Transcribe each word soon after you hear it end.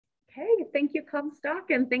Okay, thank you,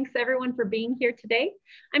 Comstock, and thanks everyone for being here today.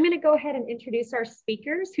 I'm going to go ahead and introduce our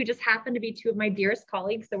speakers, who just happen to be two of my dearest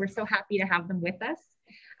colleagues, so we're so happy to have them with us.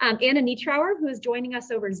 Anna Neatrour, who is joining us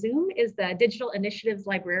over Zoom, is the Digital Initiatives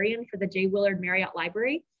Librarian for the J. Willard Marriott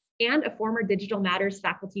Library and a former Digital Matters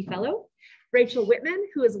Faculty Fellow. Rachel Wittman,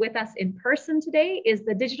 who is with us in person today, is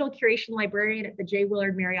the Digital Curation Librarian at the J.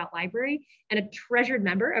 Willard Marriott Library and a treasured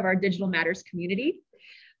member of our Digital Matters community.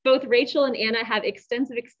 Both Rachel and Anna have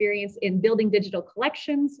extensive experience in building digital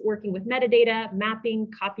collections, working with metadata,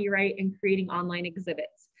 mapping, copyright, and creating online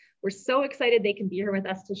exhibits. We're so excited they can be here with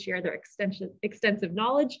us to share their extensive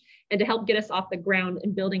knowledge and to help get us off the ground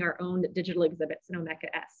in building our own digital exhibits in Omeka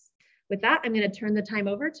S. With that, I'm going to turn the time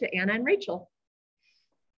over to Anna and Rachel.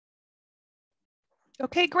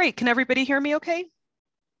 Okay, great. Can everybody hear me okay?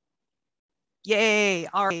 Yay,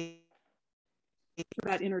 all right. For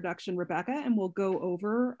that introduction, Rebecca, and we'll go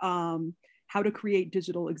over how to create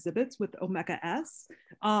digital exhibits with Omeka S.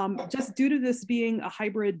 Just due to this being a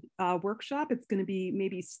hybrid workshop, it's going to be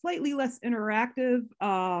maybe slightly less interactive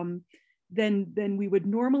than we would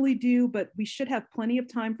normally do, but we should have plenty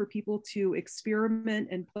of time for people to experiment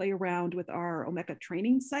and play around with our Omeka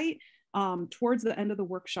training site towards the end of the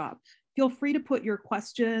workshop. Feel free to put your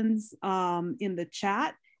questions in the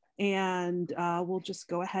chat, and we'll just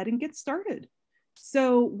go ahead and get started.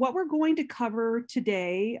 So what we're going to cover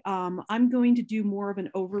today, I'm going to do more of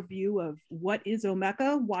an overview of what is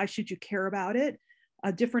Omeka, why should you care about it,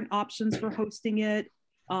 different options for hosting it,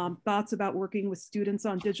 thoughts about working with students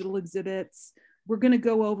on digital exhibits. We're going to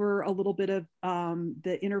go over a little bit of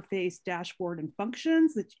the interface, dashboard, and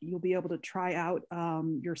functions that you'll be able to try out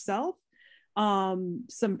yourself.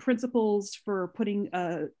 Some principles for putting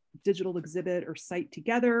a digital exhibit or site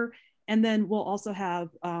together. And then we'll also have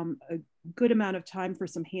a good amount of time for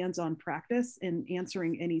some hands-on practice in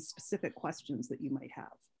answering any specific questions that you might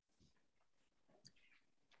have.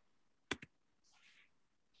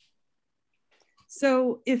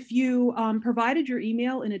 So if you provided your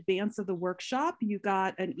email in advance of the workshop, you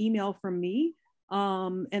got an email from me.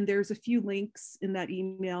 And there's a few links in that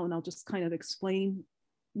email, and I'll just kind of explain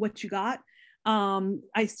what you got.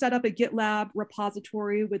 I set up a GitLab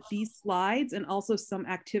repository with these slides and also some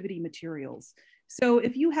activity materials. So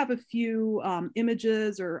if you have a few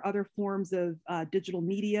images or other forms of digital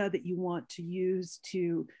media that you want to use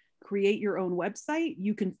to create your own website,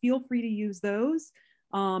 you can feel free to use those.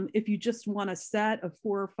 If you just want a set of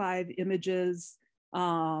 4 or 5 images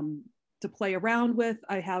to play around with,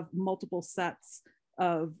 I have multiple sets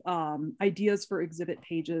of ideas for exhibit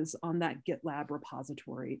pages on that GitLab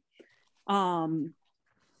repository.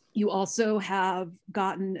 You also have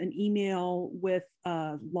gotten an email with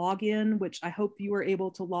a login, which I hope you were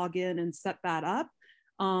able to log in and set that up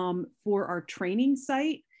for our training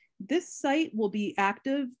site. This site will be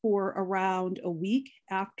active for around a week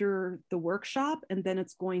after the workshop, and then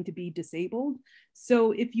it's going to be disabled.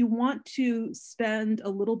 So if you want to spend a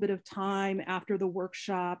little bit of time after the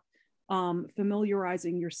workshop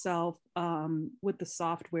familiarizing yourself with the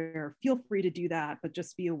software, feel free to do that, but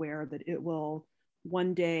just be aware that it will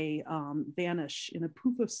one day vanish in a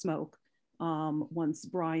poof of smoke once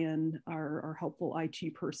Brian, our helpful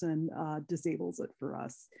IT person, disables it for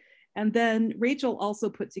us. And then Rachel also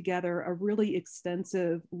put together a really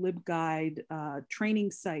extensive LibGuide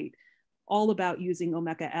training site all about using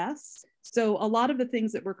Omeka S. So a lot of the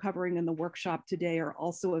things that we're covering in the workshop today are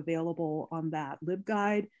also available on that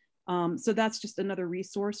LibGuide. So that's just another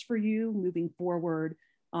resource for you moving forward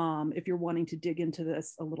if you're wanting to dig into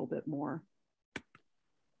this a little bit more.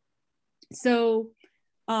 So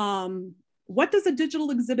what does a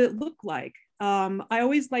digital exhibit look like? I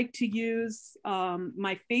always like to use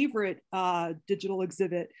my favorite digital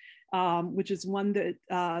exhibit, which is one that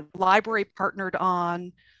the library partnered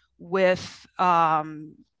on with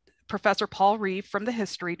Professor Paul Reeve from the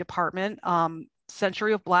History Department,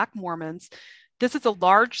 Century of Black Mormons. This is a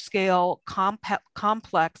large-scale,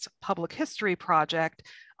 complex public history project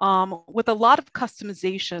with a lot of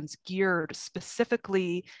customizations geared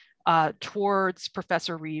specifically towards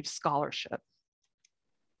Professor Reeve's scholarship.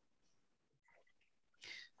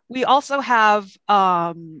 We also have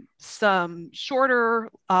some shorter,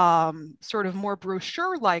 sort of more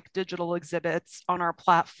brochure-like digital exhibits on our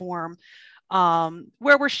platform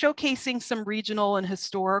where we're showcasing some regional and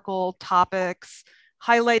historical topics,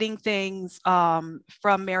 highlighting things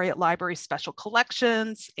from Marriott Library Special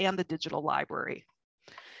Collections and the Digital Library.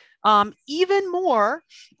 Even more,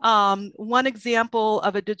 one example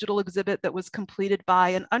of a digital exhibit that was completed by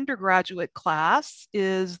an undergraduate class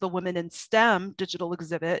is the Women in STEM digital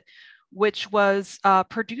exhibit, which was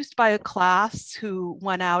produced by a class who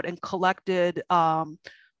went out and collected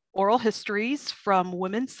oral histories from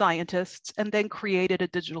women scientists, and then created a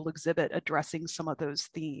digital exhibit addressing some of those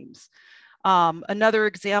themes. Another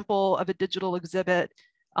example of a digital exhibit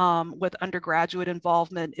with undergraduate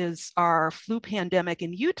involvement is our flu pandemic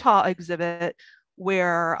in Utah exhibit,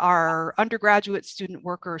 where our undergraduate student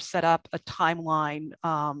workers set up a timeline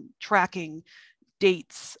tracking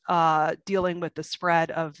dates dealing with the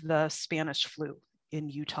spread of the Spanish flu in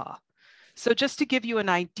Utah. So just to give you an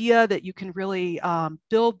idea that you can really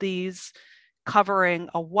build these covering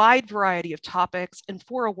a wide variety of topics and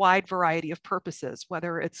for a wide variety of purposes,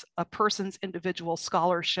 whether it's a person's individual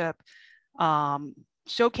scholarship,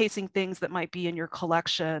 showcasing things that might be in your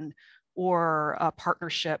collection, or a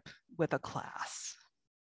partnership with a class.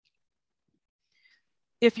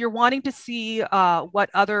 If you're wanting to see what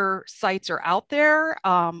other sites are out there,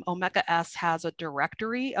 Omeka S has a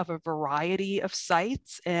directory of a variety of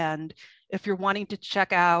sites. And if you're wanting to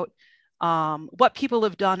check out what people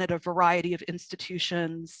have done at a variety of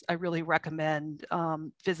institutions, I really recommend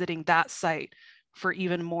visiting that site for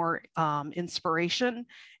even more inspiration.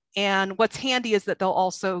 And what's handy is that they'll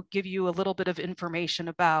also give you a little bit of information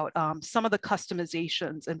about some of the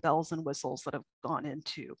customizations and bells and whistles that have gone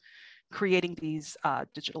into creating these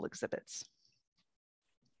digital exhibits.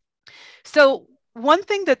 So one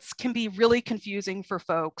thing that can be really confusing for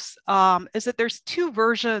folks is that there's two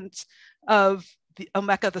versions of the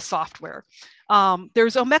Omeka, the software.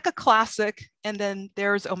 There's Omeka Classic, and then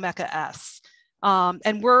there's Omeka S.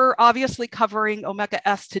 And we're obviously covering Omeka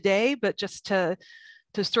S today, but just to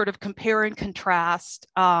sort of compare and contrast,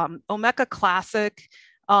 Omeka Classic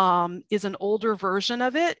is an older version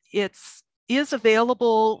of it. It is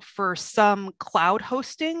available for some cloud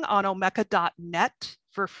hosting on omeka.net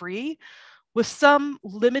for free, with some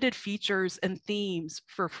limited features and themes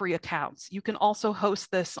for free accounts. You can also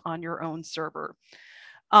host this on your own server.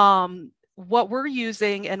 What we're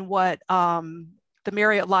using and what the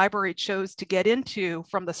Marriott Library chose to get into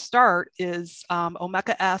from the start is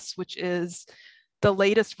Omeka S, which is the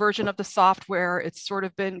latest version of the software. It's sort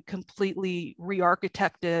of been completely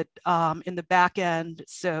re-architected in the back end,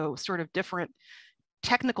 so sort of different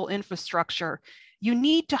technical infrastructure. You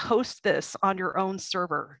need to host this on your own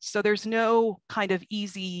server. So there's no kind of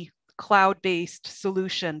easy cloud-based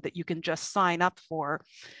solution that you can just sign up for.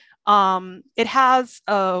 It has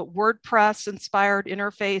a WordPress-inspired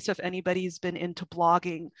interface if anybody's been into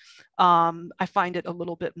blogging. I find it a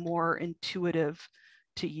little bit more intuitive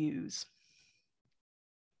to use.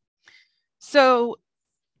 So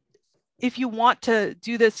if you want to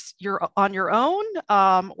do this on your own,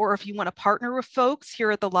 or if you want to partner with folks here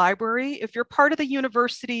at the library, if you're part of the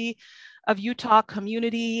University of Utah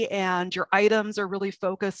community and your items are really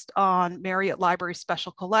focused on Marriott Library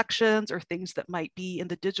special collections or things that might be in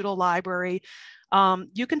the digital library,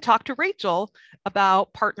 you can talk to Rachel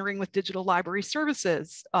about partnering with Digital Library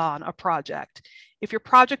Services on a project. If your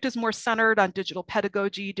project is more centered on digital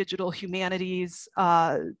pedagogy, digital humanities,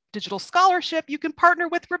 digital scholarship, you can partner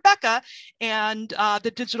with Rebecca and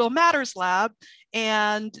the Digital Matters Lab,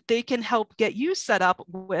 and they can help get you set up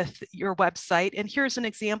with your website. And here's an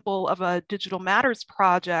example of a Digital Matters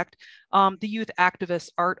project, the Youth Activist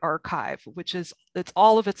Art Archive, which is,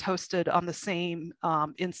 all of it's hosted on the same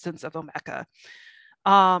instance of Omeka.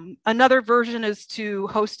 Another version is to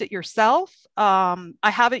host it yourself. I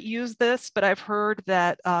haven't used this, but I've heard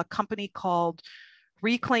that a company called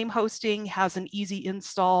Reclaim Hosting has an easy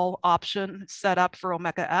install option set up for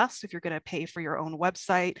Omeka S if you're going to pay for your own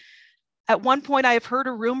website. At one point, I have heard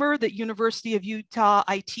a rumor that University of Utah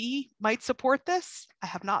IT might support this. I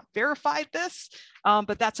have not verified this,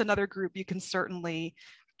 but that's another group you can certainly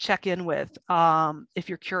check in with if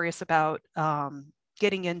you're curious about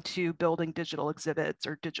getting into building digital exhibits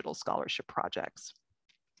or digital scholarship projects.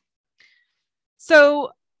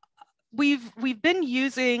 So we've been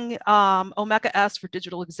using Omeka S for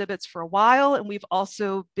digital exhibits for a while, and we've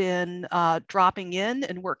also been dropping in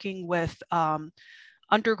and working with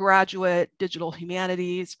undergraduate digital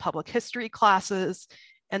humanities, public history classes.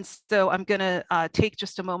 And so I'm gonna take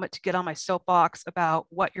just a moment to get on my soapbox about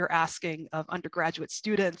what you're asking of undergraduate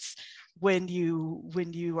students when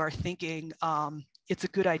you are thinking it's a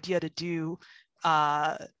good idea to do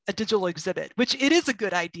a digital exhibit, which it is a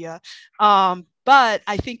good idea. But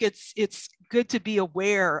I think it's good to be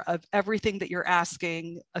aware of everything that you're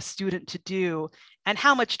asking a student to do and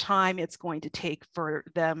how much time it's going to take for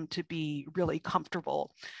them to be really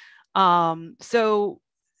comfortable. So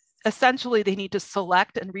essentially, they need to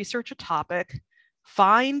select and research a topic,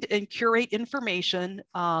 find and curate information.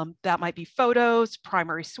 That might be photos,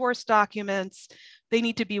 primary source documents. They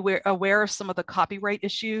need to be aware of some of the copyright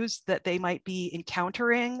issues that they might be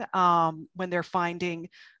encountering when they're finding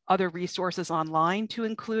other resources online to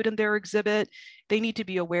include in their exhibit. They need to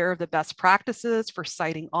be aware of the best practices for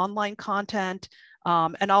citing online content,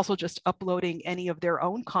 and also just uploading any of their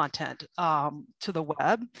own content to the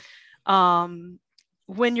web.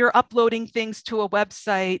 When you're uploading things to a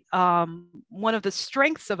website, one of the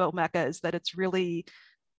strengths of Omeka is that it's really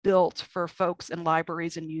built for folks in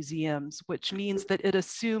libraries and museums, which means that it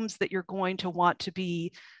assumes that you're going to want to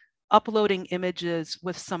be uploading images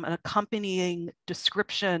with some accompanying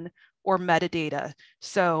description or metadata.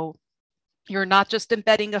 So you're not just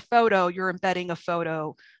embedding a photo, you're embedding a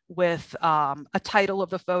photo with a title of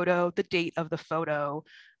the photo, the date of the photo,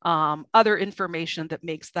 other information that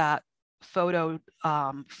makes that photo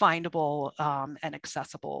findable and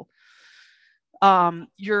accessible.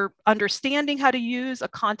 You're understanding how to use a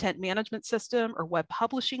content management system or web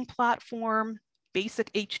publishing platform.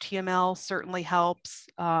 Basic HTML certainly helps.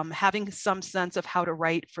 Having some sense of how to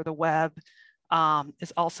write for the web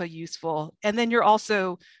is also useful. And then you're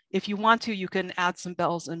also, if you want to, you can add some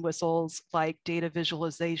bells and whistles like data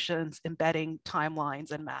visualizations, embedding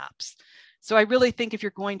timelines and maps. So I really think if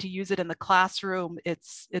you're going to use it in the classroom,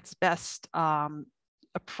 it's best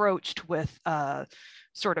approached with a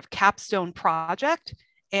sort of capstone project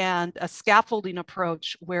and a scaffolding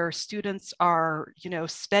approach where students are,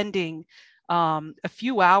 spending a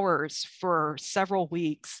few hours for several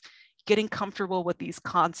weeks getting comfortable with these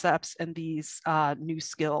concepts and these new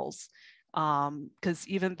skills. Because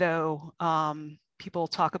even though people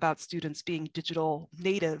talk about students being digital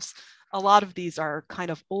natives, a lot of these are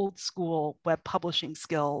kind of old school web publishing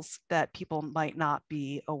skills that people might not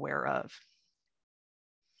be aware of.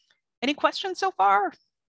 Any questions so far?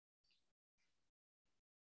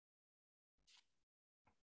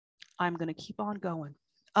 I'm going to keep on going.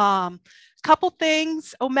 Couple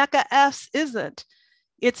things Omeka S isn't.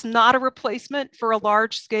 It's not a replacement for a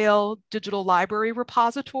large scale digital library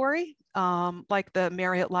repository like the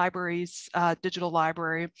Marriott Library's digital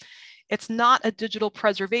library. It's not a digital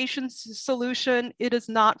preservation solution. It is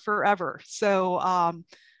not forever. So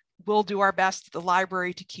we'll do our best at the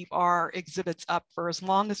library to keep our exhibits up for as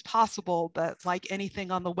long as possible, but like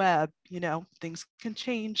anything on the web, things can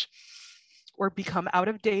change or become out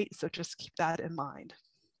of date. So just keep that in mind.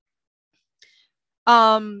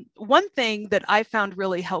 One thing that I found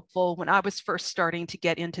really helpful when I was first starting to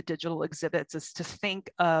get into digital exhibits is to think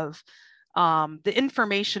of the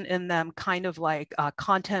information in them kind of like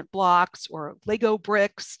content blocks or Lego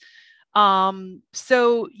bricks.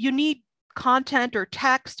 So you need content or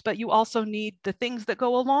text, but you also need the things that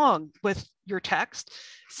go along with your text.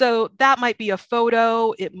 So that might be a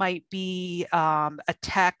photo, it might be a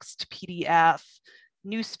text, PDF,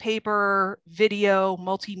 newspaper, video,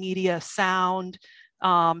 multimedia, sound,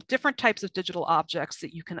 different types of digital objects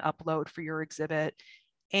that you can upload for your exhibit.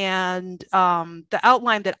 And the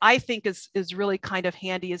outline that I think is really kind of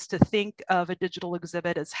handy is to think of a digital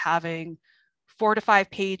exhibit as having 4 to 5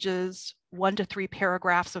 pages, 1 to 3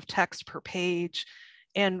 paragraphs of text per page,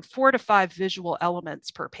 and 4 to 5 visual elements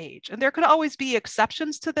per page. And there could always be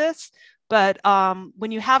exceptions to this, but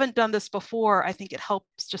when you haven't done this before, I think it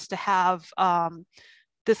helps just to have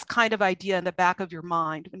this kind of idea in the back of your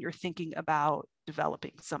mind when you're thinking about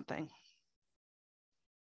developing something.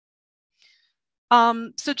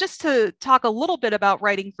 So just to talk a little bit about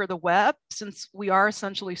writing for the web, since we are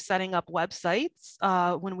essentially setting up websites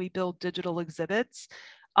when we build digital exhibits,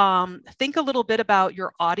 think a little bit about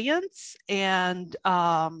your audience and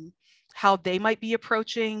how they might be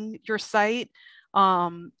approaching your site.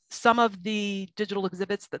 Some of the digital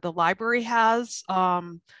exhibits that the library has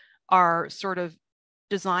are sort of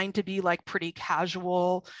designed to be like pretty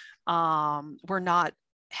casual. We're not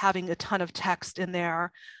having a ton of text in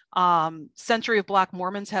there. Century of Black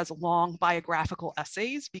Mormons has long biographical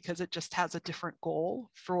essays because it just has a different goal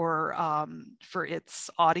for its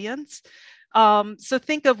audience. So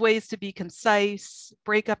think of ways to be concise,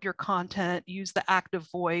 break up your content, use the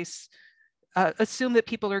active voice, assume that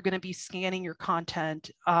people are going to be scanning your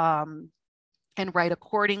content and write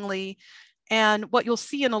accordingly. And what you'll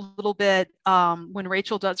see in a little bit when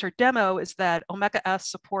Rachel does her demo is that Omeka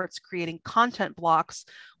S supports creating content blocks,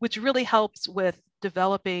 which really helps with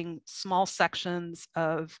developing small sections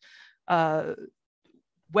of a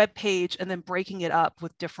web page and then breaking it up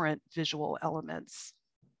with different visual elements.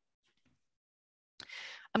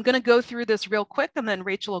 I'm going to go through this real quick and then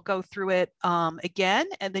Rachel will go through it again,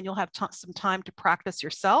 and then you'll have some time to practice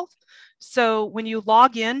yourself. So when you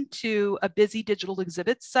log in to a busy digital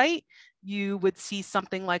exhibit site, you would see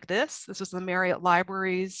something like this. This is the Marriott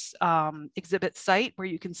Library's exhibit site, where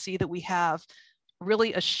you can see that we have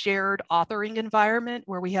really a shared authoring environment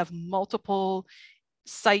where we have multiple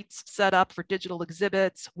sites set up for digital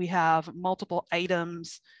exhibits. We have multiple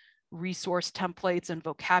items, resource templates, and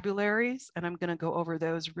vocabularies. And I'm going to go over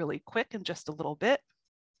those really quick in just a little bit.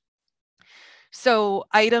 So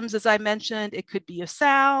items, as I mentioned, it could be a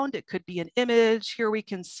sound, it could be an image. Here we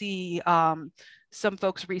can see some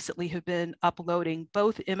folks recently have been uploading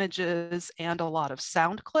both images and a lot of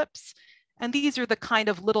sound clips. And these are the kind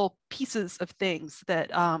of little pieces of things that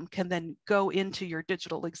can then go into your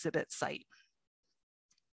digital exhibit site.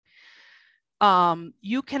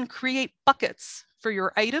 You can create buckets for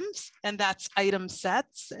your items, and that's item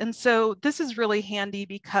sets. And so this is really handy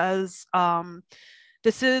because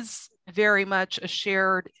this is very much a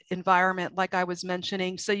shared environment, like I was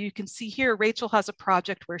mentioning. So you can see here, Rachel has a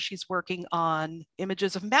project where she's working on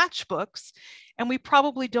images of matchbooks, and we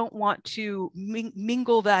probably don't want to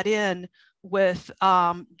mingle that in with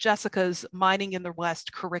Jessica's Mining in the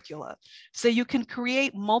West curricula. So you can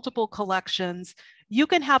create multiple collections. You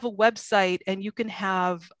can have a website and you can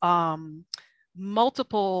have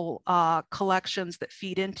multiple collections that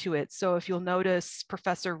feed into it. So if you'll notice,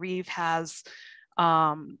 Professor Reeve has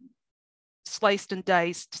sliced and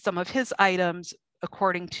diced some of his items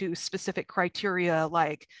according to specific criteria,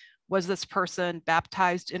 like was this person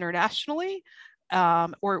baptized internationally?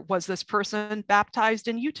 Or was this person baptized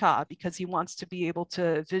in Utah? Because he wants to be able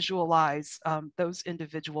to visualize those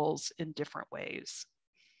individuals in different ways.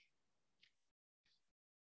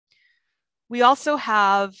 We also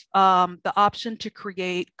have the option to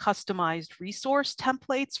create customized resource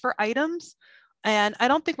templates for items. And I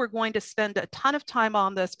don't think we're going to spend a ton of time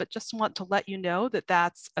on this, but just want to let you know that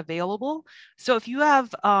that's available. So if you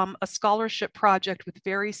have a scholarship project with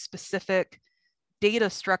very specific data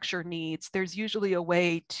structure needs, there's usually a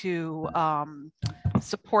way to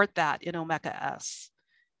support that in Omeka S.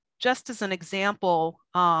 Just as an example,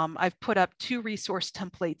 I've put up 2 resource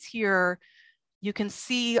templates here. You can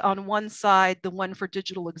see on one side, the one for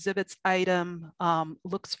digital exhibits item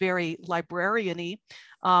looks very librarian-y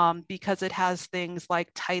because it has things like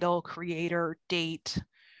title, creator, date,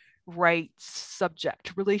 rights,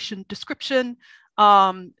 subject, relation, description,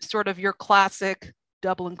 sort of your classic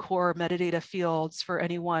Dublin Core metadata fields for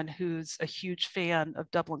anyone who's a huge fan of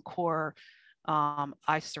Dublin Core.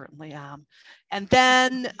 I certainly am. And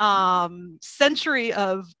then Century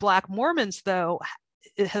of Black Mormons, though,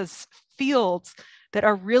 it has fields that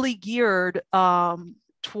are really geared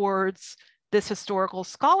towards this historical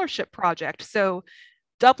scholarship project. So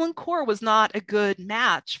Dublin Core was not a good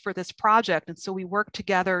match for this project. And so we worked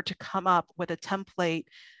together to come up with a template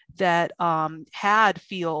that had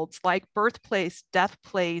fields like birthplace, death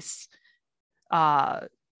place,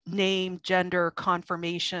 name, gender,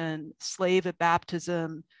 confirmation, slave at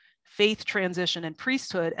baptism, faith transition, and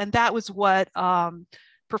priesthood. And that was what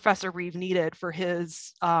Professor Reeve needed for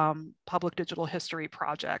his public digital history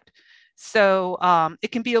project. So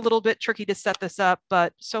it can be a little bit tricky to set this up,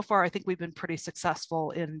 but so far I think we've been pretty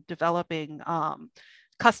successful in developing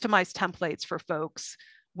customized templates for folks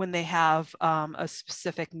when they have a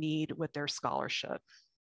specific need with their scholarship.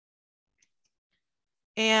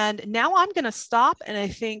 And now I'm going to stop, and I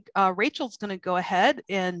think Rachel's going to go ahead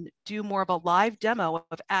and do more of a live demo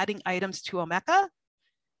of adding items to Omeka.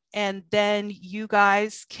 And then you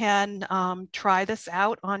guys can try this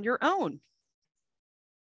out on your own.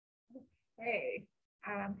 Okay,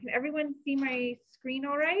 can everyone see my screen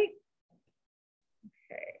all right?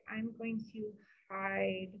 Okay, I'm going to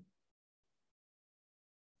hide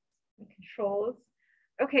the controls.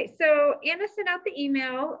 Okay, so Anna sent out the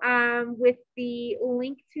email with the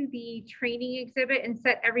link to the training exhibit and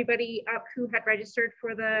set everybody up who had registered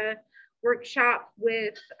for the workshop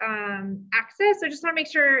with access. So I just want to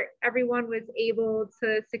make sure everyone was able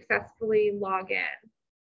to successfully log in,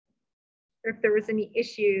 or if there was any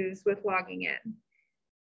issues with logging in.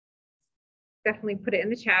 Definitely put it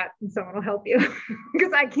in the chat and someone will help you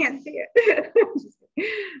because I can't see it.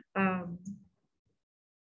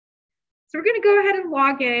 So we're going to go ahead and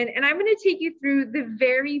log in, and I'm going to take you through the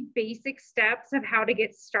very basic steps of how to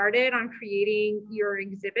get started on creating your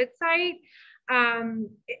exhibit site. And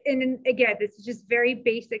again, this is just very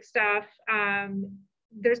basic stuff.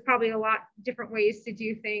 There's probably a lot different ways to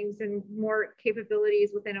do things and more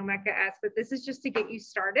capabilities within Omeka S, but this is just to get you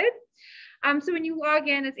started. So when you log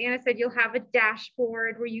in, as Anna said, you'll have a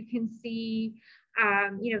dashboard where you can see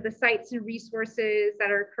the sites and resources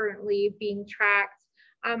that are currently being tracked.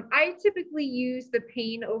 I typically use the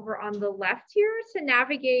pane over on the left here to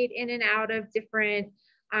navigate in and out of different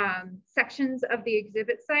sections of the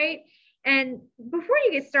exhibit site. And before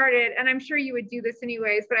you get started, and I'm sure you would do this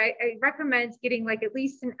anyways, but I recommend getting like at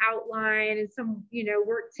least an outline and some,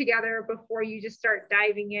 work together before you just start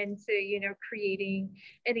diving into, creating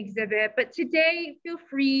an exhibit. But today, feel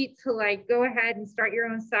free to like go ahead and start your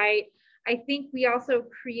own site. I think we also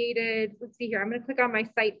created, let's see here, I'm going to click on my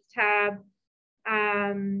sites tab.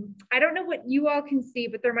 I don't know what you all can see,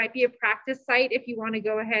 but there might be a practice site if you want to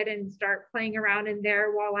go ahead and start playing around in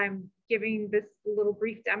there while I'm giving this little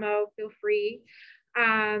brief demo, feel free.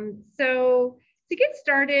 So to get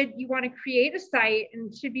started, you want to create a site,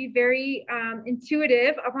 and it should be very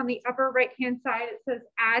intuitive. Up on the upper right-hand side, it says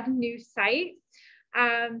add new site.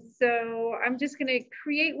 So I'm just going to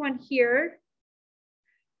create one here,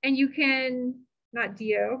 and you can, not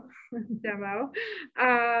Dio, demo.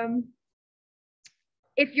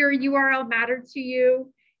 If your URL mattered to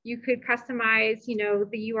you, you could customize,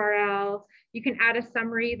 the URL. You can add a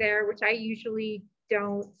summary there, which I usually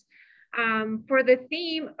don't. For the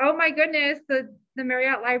theme, oh my goodness, the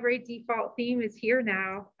Marriott Library default theme is here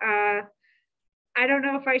now. I don't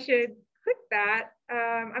know if I should click that.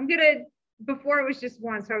 Before it was just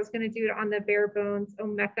one, so I was gonna do it on the bare bones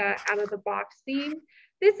Omeka out of the box theme.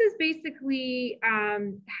 This is basically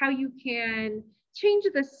how you can change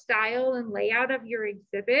the style and layout of your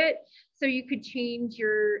exhibit. So you could change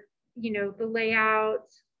your, the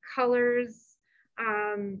layout, colors,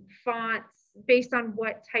 fonts based on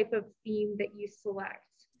what type of theme that you select.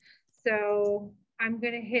 So I'm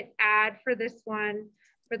going to hit add for this one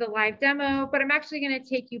for the live demo, but I'm actually going to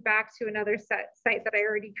take you back to another site that I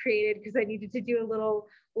already created because I needed to do a little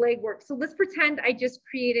legwork. So let's pretend I just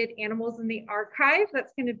created animals in the archive.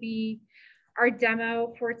 That's going to be our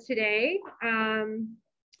demo for today. I'm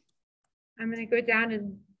going to go down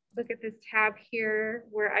and look at this tab here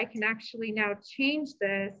where I can actually now change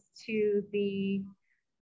this to the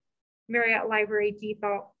Marriott Library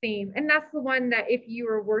default theme. And that's the one that if you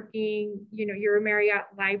are working, you're a Marriott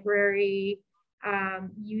Library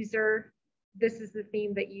user, this is the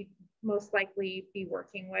theme that you'd most likely be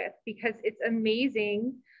working with because it's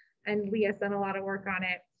amazing. And Leah's done a lot of work on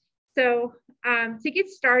it. So to get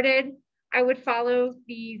started, I would follow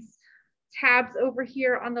these tabs over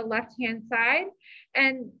here on the left-hand side.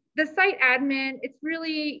 And the site admin, it's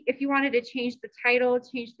really, if you wanted to change the title,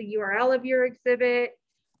 change the URL of your exhibit,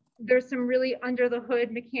 there's some really under the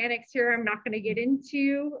hood mechanics here I'm not going to get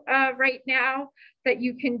into right now that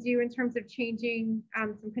you can do in terms of changing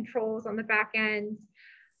some controls on the back end.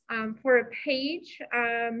 For a page,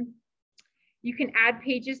 you can add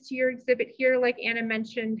pages to your exhibit here, like Anna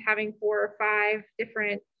mentioned, having 4 or 5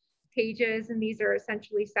 different pages, and these are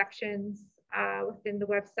essentially sections within the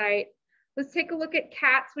website. Let's take a look at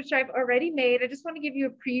cats, which I've already made. I just want to give you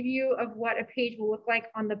a preview of what a page will look like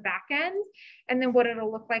on the back end and then what it'll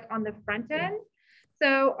look like on the front end.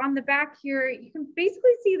 So on the back here, you can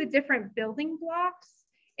basically see the different building blocks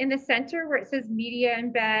in the center where it says media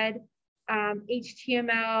embed,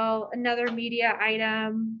 HTML, another media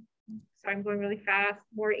item. So I'm going really fast,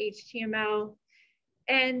 more HTML.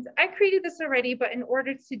 And I created this already, but in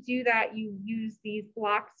order to do that, you use these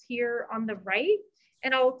blocks here on the right.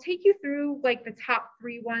 And I'll take you through like the top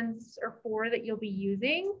 3 ones or 4 that you'll be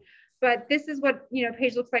using. But this is what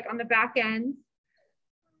page looks like on the back end.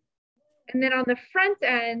 And then on the front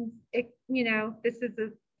end, this is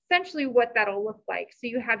essentially what that'll look like. So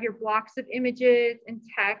you have your blocks of images and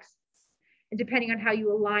text, and depending on how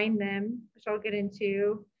you align them, which I'll get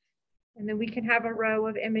into. And then we can have a row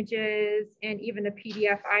of images and even a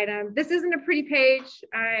PDF item. This isn't a pretty page.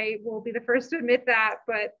 I will be the first to admit that,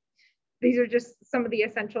 but these are just some of the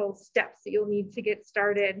essential steps that you'll need to get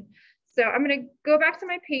started. So I'm going to go back to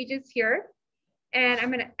my pages here, and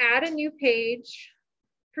I'm going to add a new page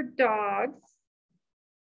for dogs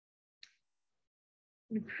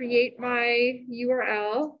and create my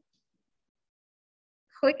URL,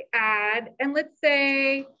 click add, and let's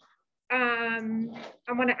say I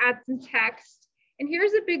want to add some text. And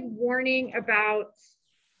here's a big warning about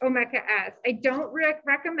Omeka S. I don't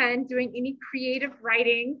recommend doing any creative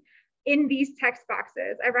writing in these text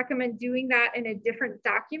boxes. I recommend doing that in a different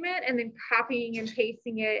document and then copying and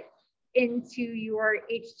pasting it into your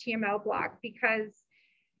HTML block, because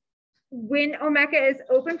when Omeka is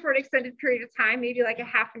open for an extended period of time, maybe like a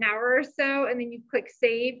half an hour or so, and then you click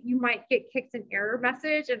save, you might get kicked an error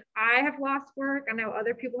message. And I have lost work. I know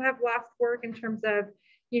other people have lost work in terms of,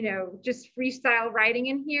 just freestyle writing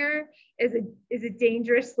in here is a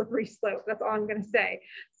dangerous slippery slope. That's all I'm going to say.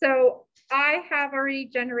 So I have already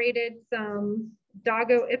generated some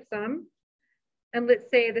doggo ipsum. And let's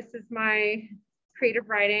say this is my creative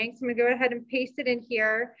writing. So I'm going to go ahead and paste it in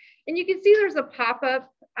here. And you can see there's a pop-up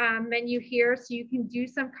menu here, so you can do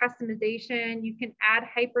some customization. You can add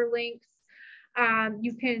hyperlinks.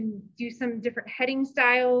 You can do some different heading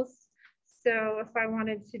styles. So if I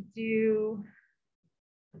wanted to do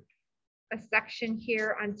a section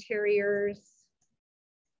here on terriers,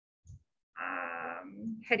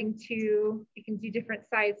 heading 2, you can do different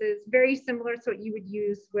sizes, very similar to what you would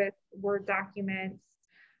use with Word documents.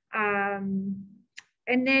 And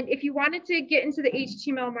then if you wanted to get into the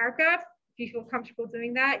HTML markup, if you feel comfortable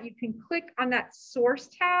doing that, you can click on that source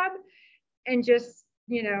tab and just,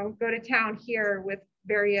 you know, go to town here with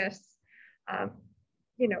various,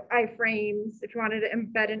 you know, iframes, if you wanted to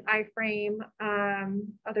embed an iframe,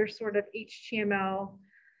 other sort of HTML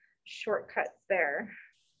shortcuts there.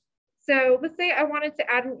 So let's say I wanted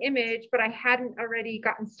to add an image, but I hadn't already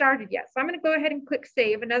gotten started yet. So I'm going to go ahead and click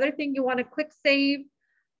save. Another thing, you want to click save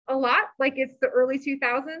a lot, like it's the early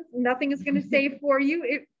 2000s. Nothing is going to save for you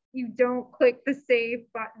if you don't click the save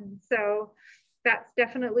button. So that's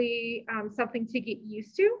definitely something to get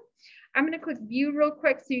used to. I'm going to click view real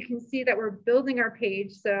quick so you can see that we're building our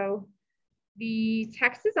page. So the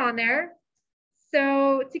text is on there.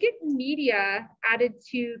 So to get media added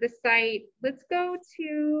to the site, let's go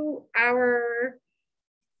to our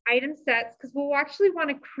item sets, because we'll actually want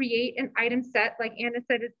to create an item set. Like Anna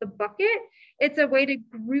said, it's the bucket. It's a way to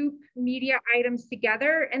group media items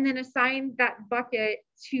together and then assign that bucket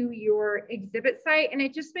to your exhibit site. And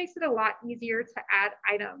it just makes it a lot easier to add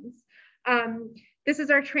items. This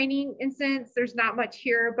is our training instance. There's not much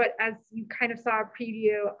here, but as you kind of saw a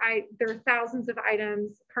preview, there are thousands of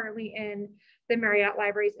items currently in the Marriott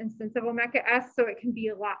Libraries instance of Omeka S, so it can be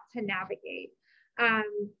a lot to navigate.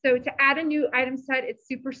 So to add a new item set, it's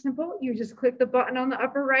super simple. You just click the button on the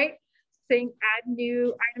upper right saying add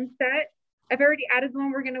new item set. I've already added the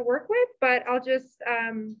one we're going to work with, but I'll just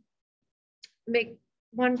make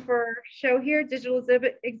one for show here. Digital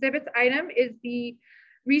exhibits item is the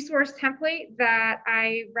resource template that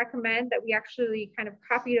I recommend, that we actually kind of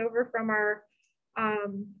copied over from our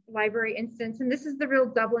library instance. And this is the real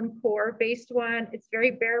Dublin core based one. It's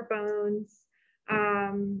very bare bones.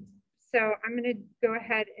 So I'm going to go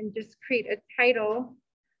ahead and just create a title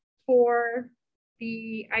for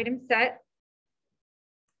the item set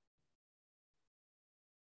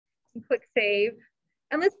and click save.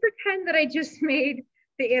 And let's pretend that I just made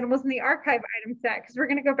the animals in the archive item set, because we're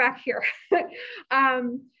going to go back here.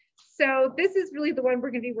 So this is really the one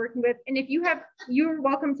we're going to be working with. And if you have, you're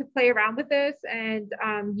welcome to play around with this and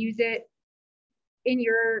use it in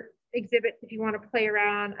your exhibit if you want to play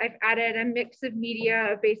around. I've added a mix of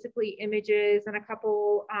media of basically images and a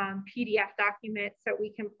couple PDF documents that we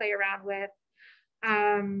can play around with.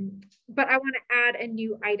 But I want to add a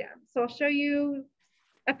new item. So I'll show you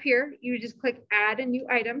up here. You just click add a new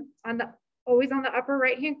item on the, always on the upper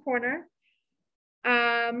right hand corner.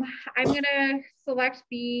 I'm going to select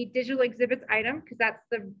the digital exhibits item because that's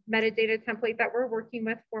the metadata template that we're working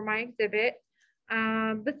with for my exhibit.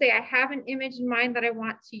 Let's say I have an image in mind that I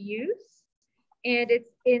want to use, and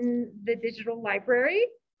it's in the digital library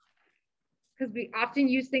because we often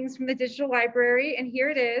use things from the digital library, and here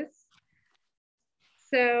it is.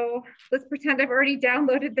 So let's pretend I've already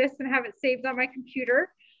downloaded this and have it saved on my computer.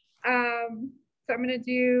 So I'm going to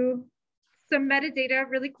do some metadata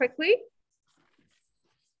really quickly.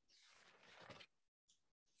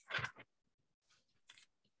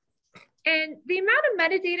 And the amount of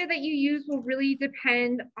metadata that you use will really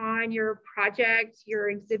depend on your project,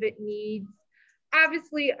 your exhibit needs.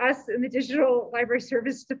 Obviously, us in the Digital Library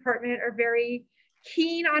Service Department are very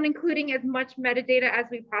keen on including as much metadata as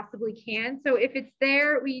we possibly can. So if it's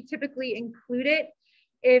there, we typically include it.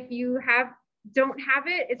 If you don't have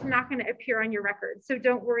it, it's not going to appear on your record. So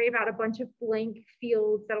don't worry about a bunch of blank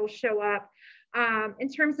fields that'll show up.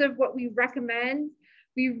 In terms of what we recommend,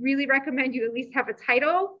 we really recommend you at least have a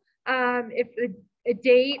title. If a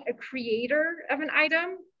date, a creator of an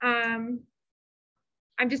item.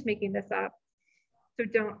 I'm just making this up, so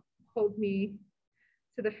don't hold me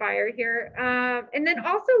to the fire here. And then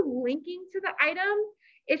also linking to the item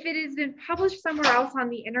if it has been published somewhere else on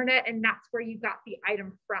the internet and that's where you got the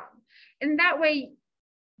item from. And that way,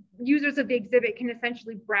 users of the exhibit can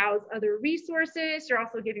essentially browse other resources. You're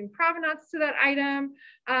also giving provenance to that item.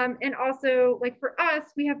 And also, like for us,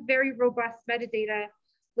 we have very robust metadata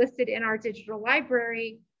listed in our digital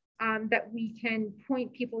library that we can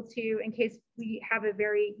point people to in case we have a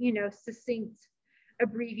very, succinct,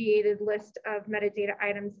 abbreviated list of metadata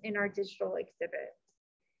items in our digital exhibit.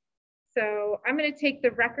 So I'm going to take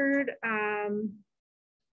the record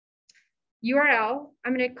URL.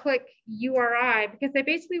 I'm going to click URI because I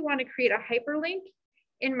basically want to create a hyperlink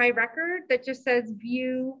in my record that just says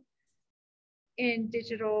view in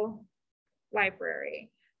digital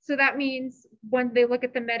library. So that means when they look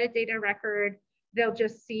at the metadata record, they'll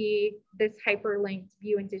just see this hyperlinked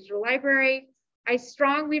view in digital library. I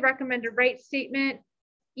strongly recommend a right statement,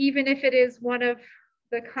 even if it is one of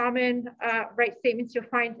the common right statements you'll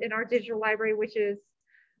find in our digital library, which is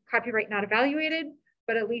copyright not evaluated,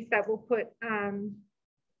 but at least that will put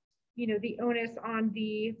you know, the onus on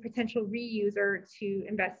the potential reuser to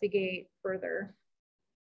investigate further.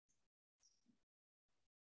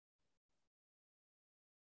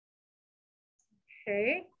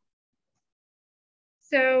 Okay.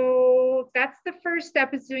 So that's the first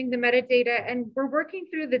step, is doing the metadata, and we're working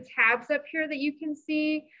through the tabs up here that you can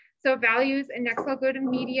see. So values, and next I'll go to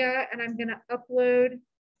media, and I'm gonna upload,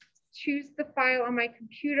 choose the file on my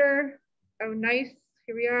computer. Oh, nice,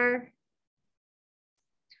 here we are.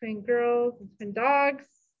 Twin girls and twin dogs.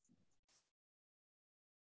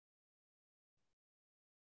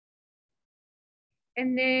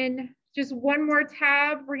 And then just one more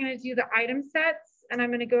tab, we're gonna do the item sets, and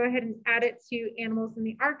I'm gonna go ahead and add it to animals in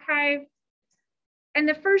the archive. And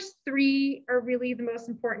the first three are really the most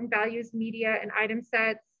important: values, media, and item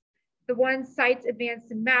sets. The one, sites, advanced,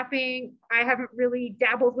 and mapping, I haven't really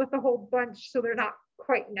dabbled with a whole bunch, so they're not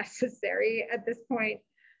quite necessary at this point.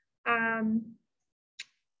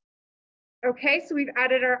 Okay, so we've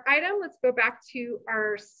added our item. Let's go back to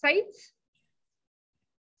our site.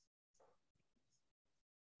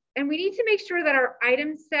 And we need to make sure that our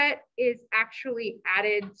item set is actually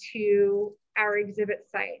added to our exhibit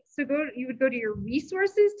site. So you would go to your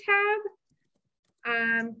resources tab,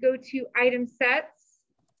 go to item sets,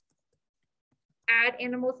 add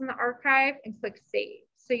animals in the archive, and click save.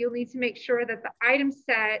 So you'll need to make sure that the item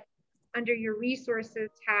set under your resources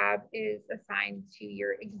tab is assigned to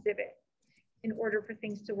your exhibit in order for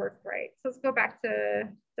things to work right. So let's go back to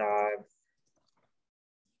dogs.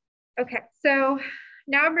 Okay, so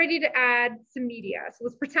now I'm ready to add some media. So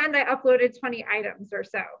let's pretend I uploaded 20 items or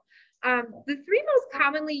so. The three most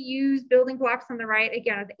commonly used building blocks on the right,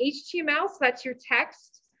 again, are the HTML, so that's your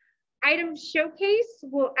text. Item showcase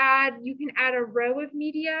will add, you can add a row of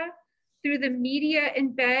media. Through the media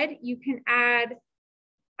embed, you can add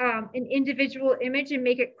an individual image and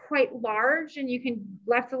make it quite large, and you can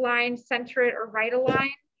left align, center it, or right align.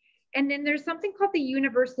 And then there's something called the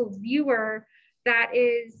universal viewer that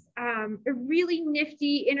is a really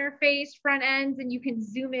nifty interface front ends, and you can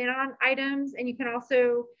zoom in on items, and you can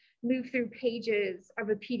also move through pages of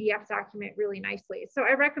a PDF document really nicely. So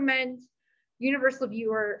I recommend universal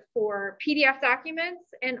viewer for PDF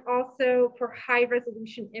documents, and also for high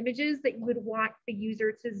resolution images that you would want the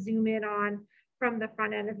user to zoom in on from the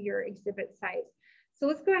front end of your exhibit site. So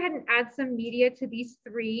let's go ahead and add some media to these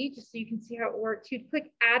three, just so you can see how it works. You'd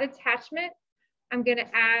click add attachment. I'm gonna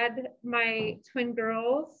add my twin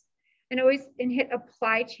girls, and hit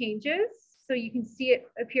apply changes. So you can see it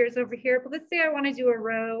appears over here, but let's say I wanna do a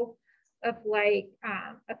row of like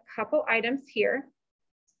a couple items here.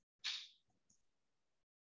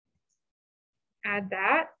 Add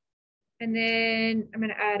that. And then I'm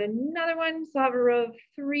gonna add another one. So I'll have a row of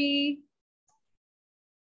 3.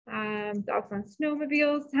 Dogs on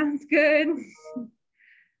snowmobiles, sounds good.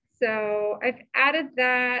 So I've added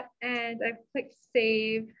that, and I've clicked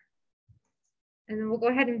save. And then we'll go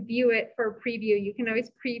ahead and view it for a preview. You can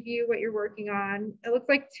always preview what you're working on. It looks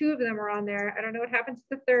like 2 of them are on there. I don't know what happened to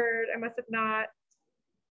the 3rd. I must have not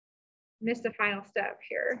missed a final step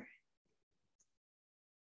here.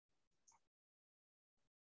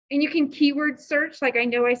 And you can keyword search, like I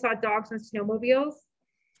know I saw dogs on snowmobiles.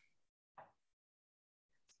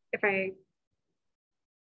 If I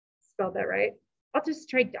spelled that right, I'll just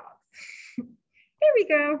try dogs. There we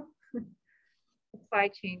go. Apply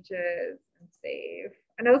changes and save.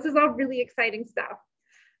 I know this is all really exciting stuff.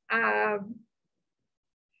 So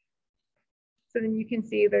then you can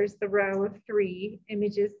see there's the row of 3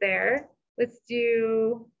 images there. Let's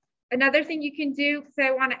do another thing you can do, because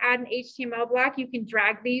I want to add an HTML block. You can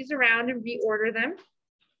drag these around and reorder them.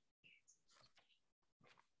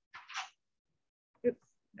 Oops,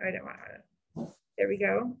 no, I don't want to. There we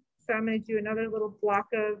go. So I'm going to do another little block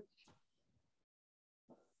of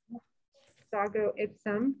Doggo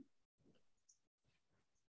Ipsum,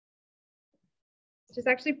 which is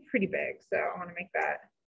actually pretty big. So I want to make that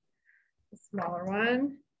a smaller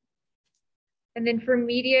one. And then for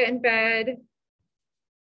media embed,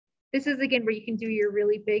 this is again where you can do your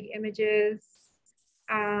really big images.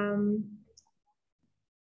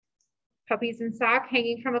 Puppies in sock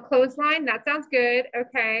hanging from a clothesline. That sounds good.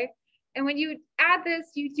 Okay. And when you add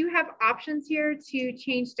this, you do have options here to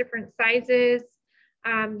change different sizes.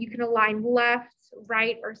 You can align left,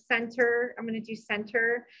 right, or center. I'm going to do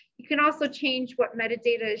center. You can also change what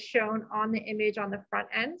metadata is shown on the image on the front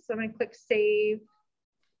end. So I'm going to click save.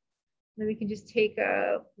 Then we can just take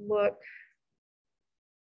a look.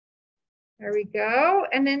 There we go.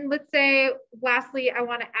 And then let's say, lastly, I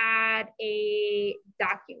want to add a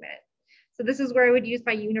document. So this is where I would use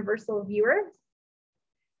my universal viewer.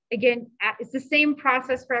 Again, it's the same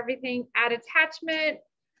process for everything. Add attachment,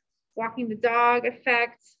 walking the dog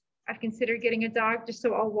effect. I've considered getting a dog just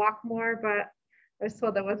so I'll walk more, but I was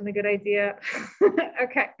told that wasn't a good idea.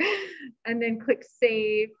 Okay. And then click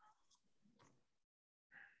save.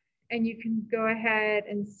 And you can go ahead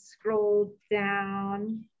and scroll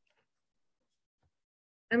down.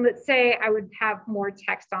 And let's say I would have more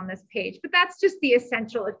text on this page, but that's just the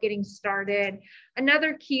essential of getting started.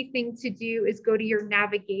 Another key thing to do is go to your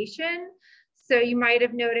navigation. So you might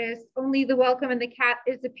have noticed only the welcome and the cat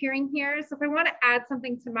is appearing here. So if I want to add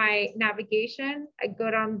something to my navigation, I go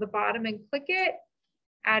down the bottom and click it,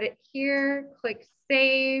 add it here, click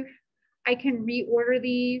save. I can reorder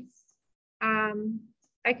these.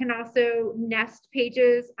 I can also nest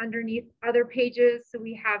pages underneath other pages. So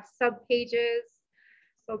we have sub pages.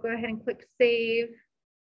 So I'll go ahead and click save.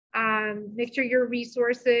 Make sure your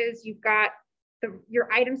resources, you've got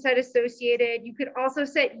your item set associated. You could also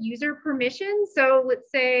set user permissions. So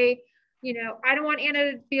let's say, you know, I don't want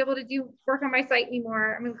Anna to be able to do work on my site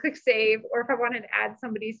anymore. I'm going to click save. Or if I wanted to add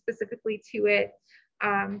somebody specifically to it,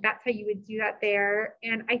 that's how you would do that there.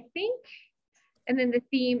 And I think, and then the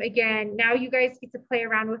theme again, now you guys get to play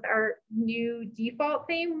around with our new default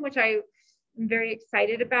theme, which I'm very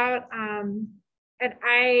excited about. And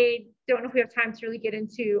I don't know if we have time to really get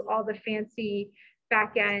into all the fancy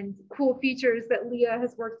back-end cool features that Leah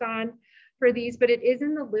has worked on for these, but it is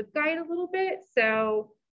in the LibGuide a little bit.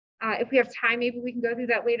 So if we have time, maybe we can go through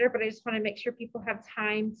that later, but I just want to make sure people have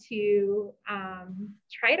time to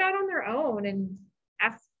try it out on their own and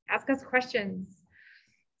ask us questions.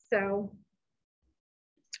 So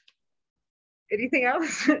anything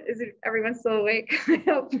else? Is everyone still awake? I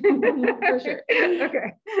hope. For sure.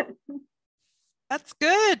 Okay. That's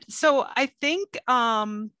good. So I think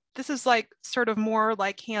this is like sort of more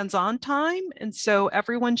like hands-on time. And so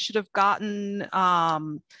everyone should have gotten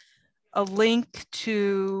a link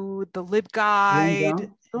to the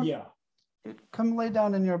LibGuide. Yeah. Come lay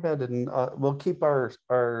down in your bed and we'll keep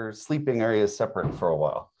our sleeping areas separate for a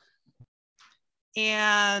while.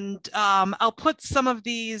 And I'll put some of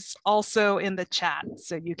these also in the chat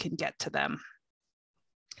so you can get to them.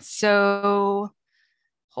 So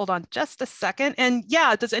hold on just a second. And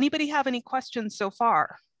yeah, does anybody have any questions so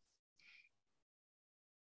far?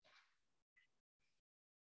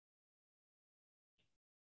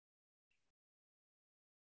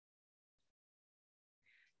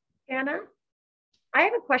 Anna, I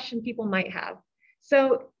have a question people might have.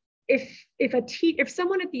 So if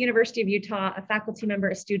someone at the University of Utah, a faculty member,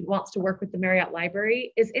 a student wants to work with the Marriott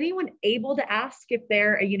Library, is anyone able to ask if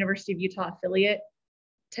they're a University of Utah affiliate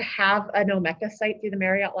to have an Omeka site through the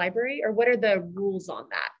Marriott Library, or what are the rules on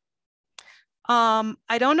that?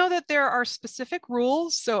 I don't know that there are specific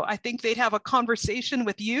rules, so I think they'd have a conversation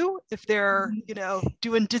with you if they're, you know,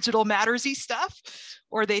 doing digital mattersy stuff,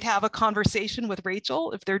 or they'd have a conversation with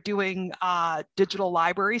Rachel if they're doing digital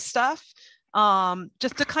library stuff,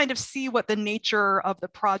 just to kind of see what the nature of the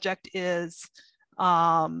project is,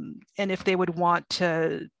 and if they would want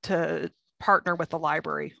to partner with the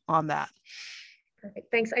library on that.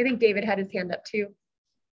 Perfect, thanks. I think David had his hand up too.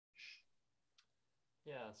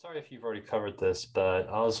 Yeah, sorry if you've already covered this, but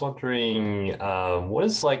I was wondering, what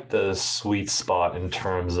is like the sweet spot in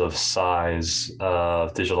terms of size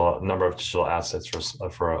of number of digital assets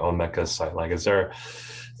for an Omeka site? Like, is there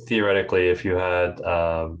theoretically, if you had,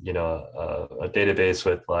 you know, a database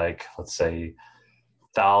with like, let's say,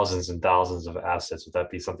 thousands and thousands of assets, would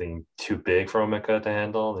that be something too big for Omeka to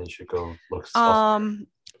handle? Then you should go look elsewhere.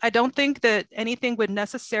 I don't think that anything would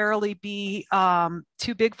necessarily be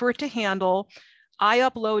too big for it to handle. I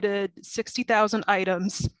uploaded 60,000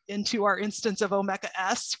 items into our instance of Omeka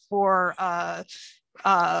S for a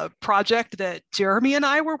project that Jeremy and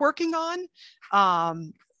I were working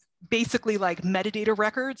on, basically like metadata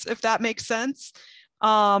records, if that makes sense.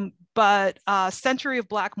 But Century of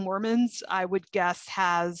Black Mormons, I would guess,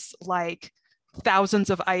 has like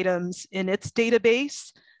thousands of items in its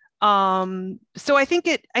database. So I think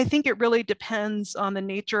it really depends on the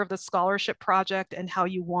nature of the scholarship project and how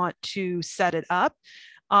you want to set it up.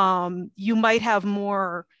 You might have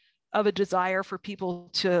more of a desire for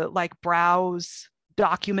people to like browse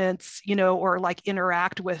documents, you know, or like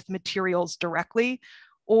interact with materials directly,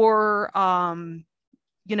 or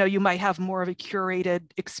you might have more of a curated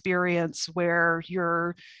experience where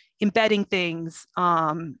you're embedding things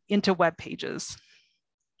into web pages.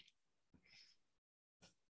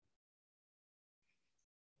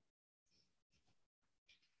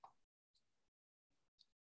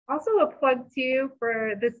 Also a plug too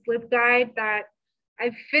for this LibGuide that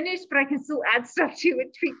I've finished, but I can still add stuff to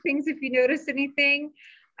it, tweak things if you notice anything.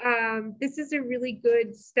 This is a really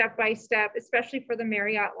good step-by-step, especially for the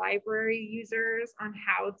Marriott Library users, on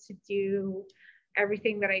how to do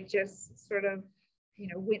everything that I just sort of,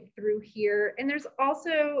 went through here. And there's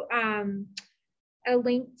also a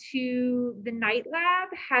link to the Night Lab,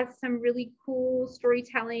 has some really cool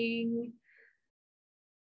storytelling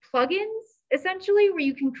plugins, essentially, where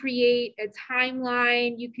you can create a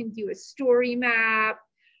timeline, you can do a story map.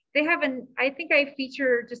 They have I think I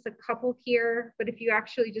feature just a couple here, but if you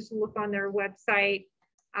actually just look on their website,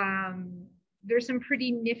 there's some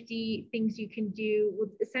pretty nifty things you can do with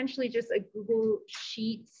essentially just a Google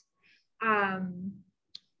Sheets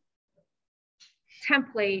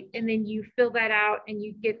template, and then you fill that out and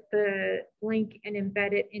you get the link and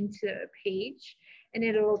embed it into a page, and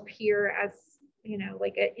it'll appear as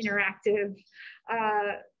like an interactive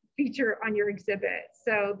feature on your exhibit.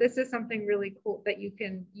 So this is something really cool that you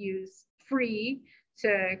can use free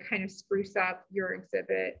to kind of spruce up your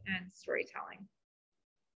exhibit and storytelling.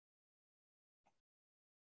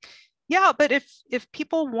 Yeah, but if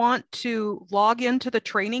people want to log into the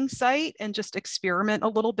training site and just experiment a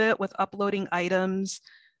little bit with uploading items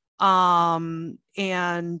and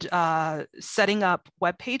setting up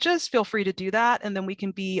web pages, feel free to do that. And then we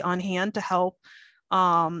can be on hand to help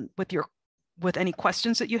with any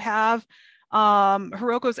questions that you have.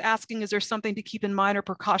 Hiroko's asking, is there something to keep in mind or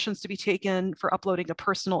precautions to be taken for uploading a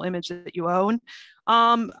personal image that you own?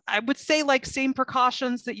 I would say like same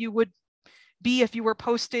precautions that you would be if you were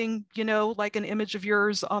posting, like an image of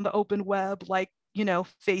yours on the open web, like,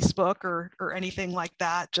 Facebook or anything like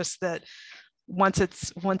that. Just that once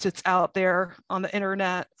it's out there on the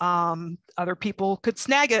internet, other people could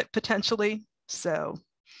snag it potentially. So.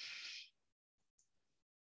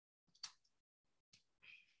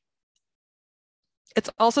 It's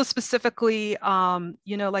also specifically,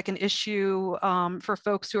 like an issue for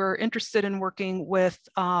folks who are interested in working with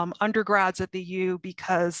undergrads at the U,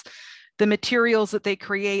 because the materials that they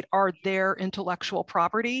create are their intellectual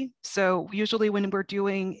property. So usually when we're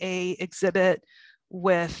doing a exhibit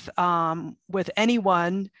with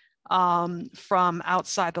anyone from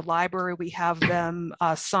outside the library, we have them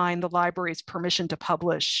sign the library's permission to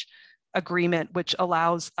publish agreement, which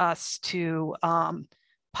allows us to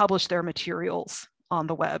publish their materials on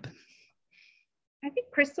the web. I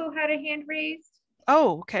think Crystal had a hand raised.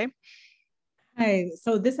 Oh, okay. Hi,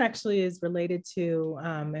 so this actually is related to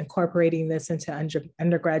incorporating this into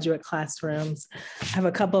undergraduate classrooms. I have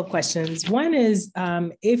a couple of questions. One is,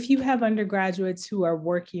 if you have undergraduates who are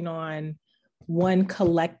working on one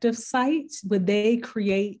collective site, would they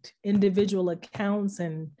create individual accounts,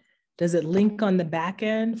 and does it link on the back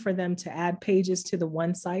end for them to add pages to the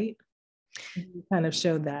one site? You kind of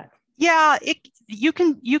showed that. Yeah, you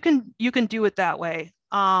can do it that way.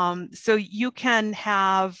 So you can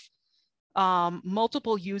have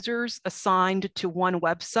multiple users assigned to one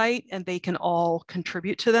website, and they can all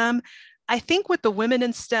contribute to them. I think with the Women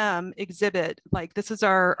in STEM exhibit, like this is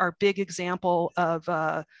our big example of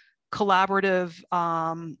a collaborative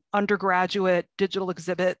undergraduate digital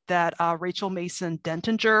exhibit that Rachel Mason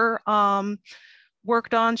Dentinger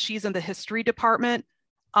worked on. She's in the history department.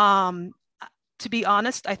 To be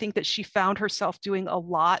honest, I think that she found herself doing a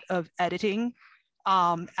lot of editing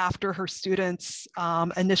after her students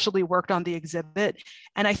initially worked on the exhibit.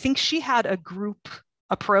 And I think she had a group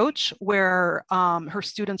approach where her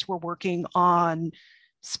students were working on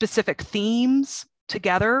specific themes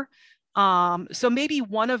together. So maybe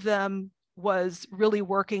one of them was really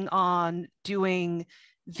working on doing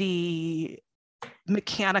the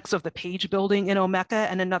mechanics of the page building in Omeka,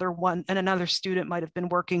 and another student might have been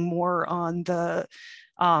working more on the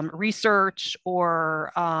research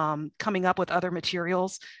or coming up with other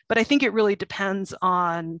materials. But I think it really depends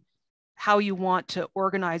on how you want to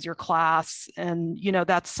organize your class. And,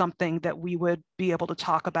 that's something that we would be able to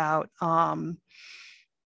talk about,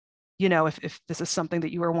 if this is something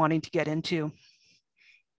that you are wanting to get into.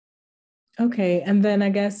 Okay, and then I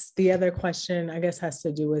guess the other question, has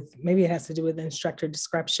to do with, maybe it has to do with instructor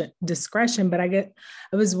discretion, but I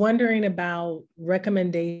was wondering about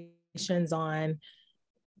recommendations on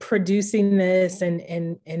producing this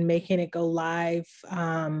and making it go live.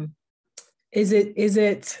 Is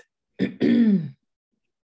it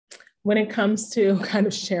when it comes to kind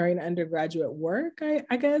of sharing undergraduate work,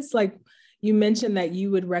 I guess, like, you mentioned that you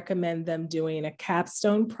would recommend them doing a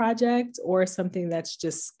capstone project or something that's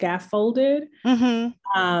just scaffolded.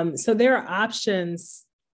 So there are options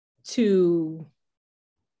to,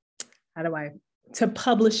 to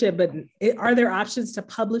publish it, but are there options to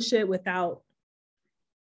publish it without,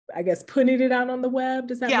 I guess, putting it out on the web?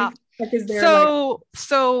 Does that make sense? Like, is there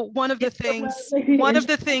so one of the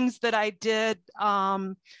things that I did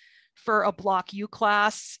for a Block U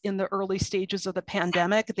class in the early stages of the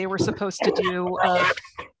pandemic, they were supposed to do a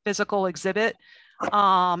physical exhibit,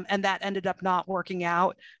 and that ended up not working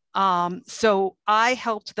out. So I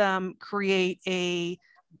helped them create a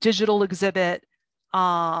digital exhibit,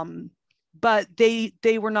 but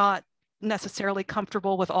they were not necessarily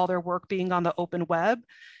comfortable with all their work being on the open web.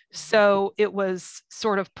 So it was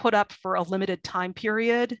sort of put up for a limited time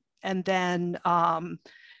period. And then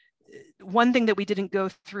one thing that we didn't go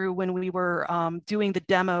through when we were doing the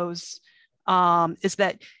demos is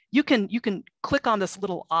that you can click on this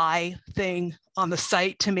little eye thing on the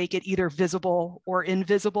site to make it either visible or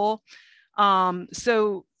invisible.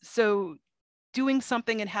 So doing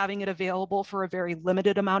something and having it available for a very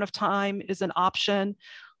limited amount of time is an option,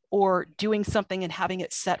 or doing something and having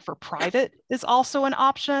it set for private is also an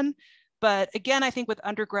option. But again, I think with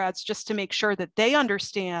undergrads, just to make sure that they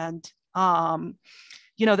understand,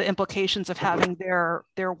 you know, the implications of having their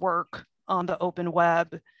work on the open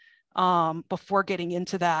web before getting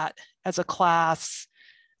into that as a class,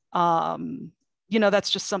 you know, that's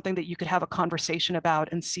just something that you could have a conversation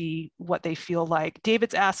about and see what they feel like.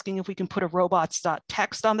 David's asking if we can put a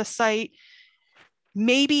robots.txt on the site.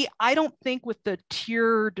 Maybe. I don't think with the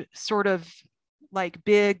tiered sort of like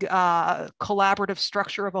big collaborative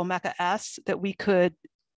structure of Omeka S that we could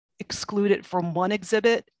exclude it from one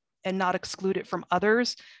exhibit and not exclude it from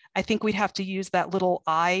others. I think we'd have to use that little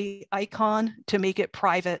eye icon to make it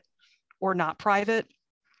private or not private.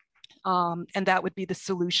 And that would be the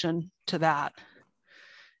solution to that.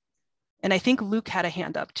 And I think Luke had a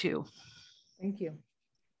hand up too. Thank you.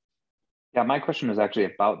 Yeah, my question was actually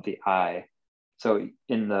about the eye. So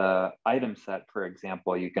in the item set, for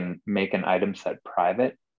example, you can make an item set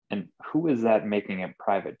private. And who is that making it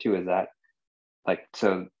private to? Is that like,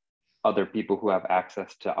 so other people who have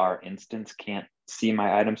access to our instance can't see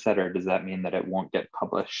my item set, or does that mean that it won't get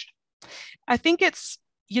published? I think it's,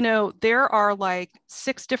 you know, there are like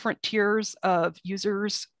 6 different tiers of user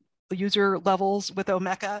levels with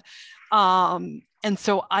Omeka. And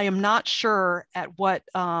so I am not sure at what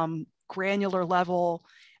granular level.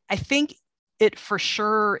 I think it for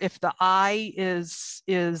sure, if the eye has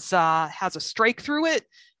a strike through it,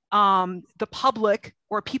 the public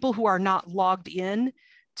or people who are not logged in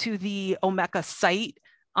to the Omeka site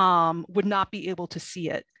would not be able to see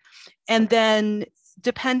it. And then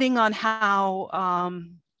depending on how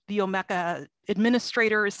the Omeka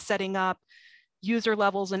administrator is setting up user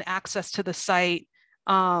levels and access to the site,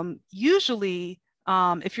 usually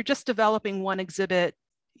if you're just developing one exhibit,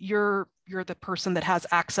 you're the person that has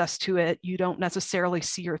access to it. You don't necessarily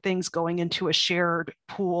see your things going into a shared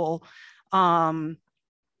pool. But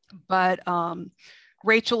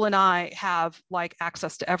Rachel and I have like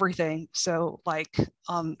access to everything. So like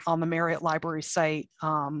on the Marriott Library site,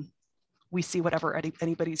 we see whatever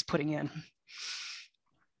anybody's putting in.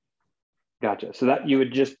 Gotcha. So that you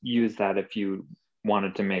would just use that if you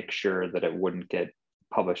wanted to make sure that it wouldn't get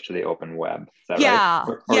published to the open web. Is that right?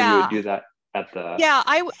 Or you would do that at the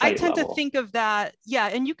I tend level. to think of that. Yeah,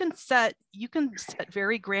 and you can set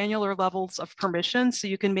very granular levels of permission. So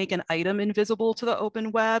you can make an item invisible to the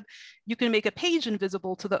open web. You can make a page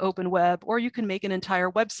invisible to the open web, or you can make an entire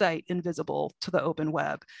website invisible to the open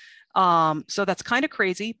web. So that's kind of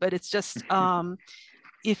crazy, but it's just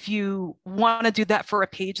if you want to do that for a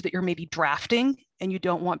page that you're maybe drafting and you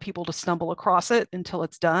don't want people to stumble across it until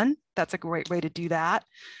it's done, that's a great way to do that.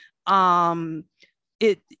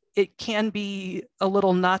 It can be a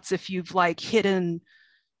little nuts if you've like hidden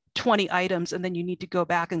 20 items and then you need to go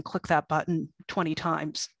back and click that button 20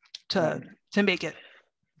 times to make it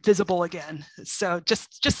visible again. So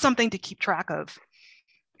just something to keep track of.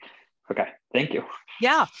 Okay, thank you.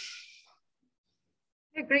 Yeah.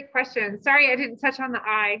 Yeah, great question. Sorry, I didn't touch on the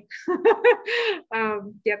eye.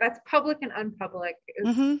 Yeah, that's public and unpublic.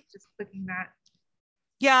 Just clicking that.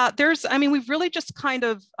 Yeah, we've really just kind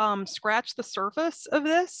of scratched the surface of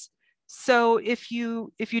this. So if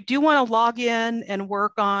you do want to log in and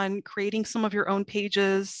work on creating some of your own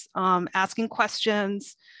pages, asking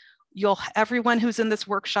questions, everyone who's in this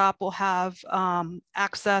workshop will have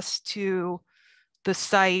access to the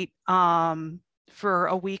site for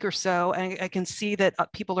a week or so. And I can see that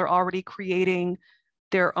people are already creating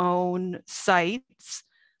their own sites.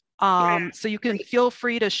 So you can feel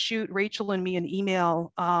free to shoot Rachel and me an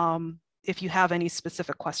email if you have any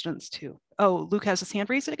specific questions too. Oh, Luke has his hand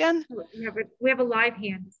raised again. We have a live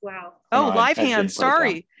hand as well. Oh, No, live I hand. did put it down.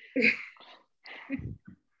 Sorry.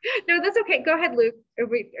 No, that's okay. Go ahead, Luke.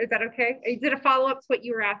 Is that okay? Did a follow up to what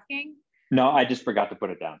you were asking? No, I just forgot to put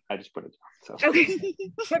it down. I just put it down. So. Okay.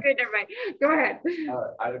 Okay, never mind. Go ahead.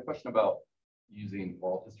 I had a question about using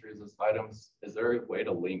oral histories as items. Is there a way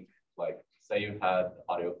to link, like, say you had the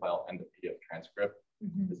audio file and the PDF transcript?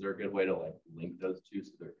 Is there a good way to like link those two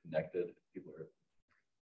so they're connected? If people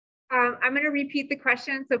are. I'm going to repeat the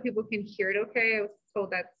question so people can hear it. Okay, I was told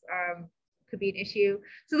that's could be an issue.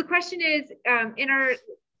 So the question is, in our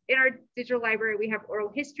digital library, we have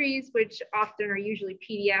oral histories, which often are usually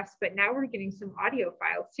PDFs, but now we're getting some audio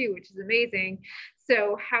files too, which is amazing.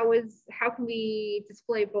 So how can we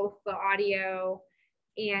display both the audio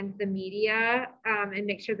and the media and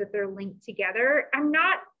make sure that they're linked together? I'm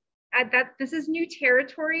not this is new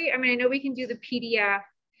territory. I mean, I know we can do the PDF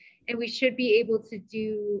and we should be able to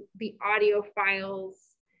do the audio files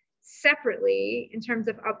separately in terms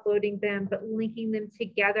of uploading them, but linking them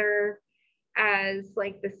together as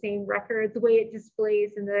like the same record, the way it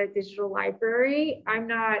displays in the digital library.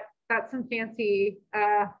 That's some fancy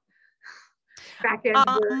back end work.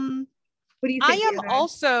 What do you think?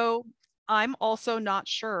 I'm also not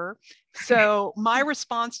sure. So my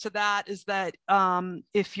response to that is that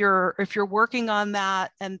if you're working on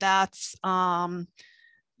that and that's a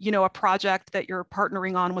project that you're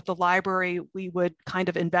partnering on with the library, we would kind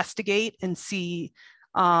of investigate and see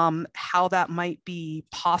how that might be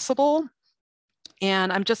possible.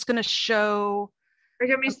 And I'm just going to show. Or do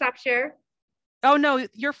you want me to stop share? Oh no,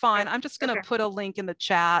 you're fine. I'm just going to put a link in the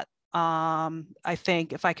chat. I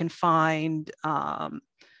think if I can find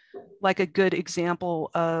like a good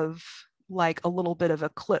example of like a little bit of a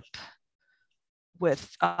clip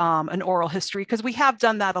with an oral history, because we have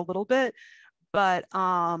done that a little bit, but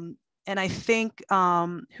and I think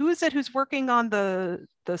who is it who's working on the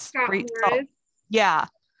great yeah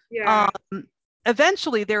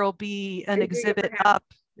eventually there will be an exhibit up.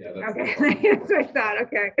 Yeah, okay. That's what I thought.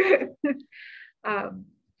 Okay.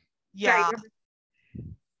 Yeah. Sorry.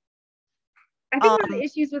 I think one of the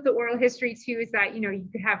issues with the oral history too is that, you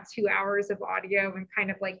could have 2 hours of audio and kind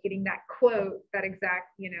of like getting that quote, that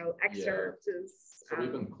exact, excerpt is. So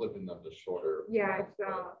we've been clipping them to shorter. Yeah,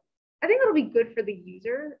 I think it'll be good for the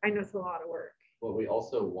user. I know it's a lot of work. Well, we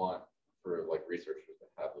also want for like researchers to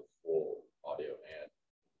have the full audio and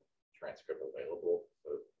transcript available.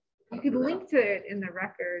 So you could link to it in the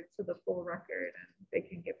record, to the full record, and they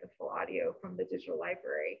can get the full audio from the digital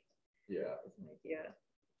library. Yeah. That's an idea.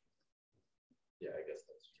 Yeah, I guess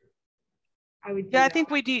that's true. I would. Yeah, I think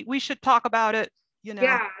we should talk about it. Yeah,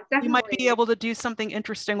 definitely. You might be able to do something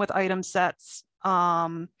interesting with item sets.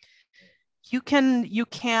 You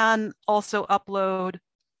can also upload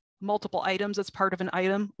multiple items as part of an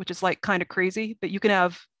item, which is like kind of crazy, but you can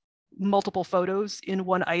have multiple photos in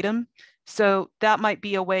one item. So that might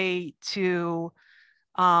be a way to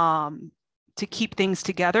keep things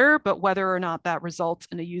together, but whether or not that results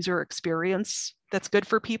in a user experience that's good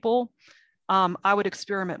for people, I would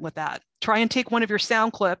experiment with that. Try and take one of your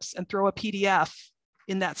sound clips and throw a PDF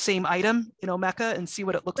in that same item in Omeka and see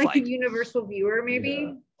what it looks like. Like a universal viewer, maybe?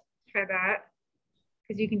 Yeah. Try that,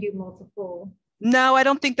 because you can do multiple. No, I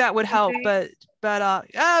don't think that would help, but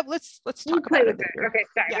let's talk about it. Okay,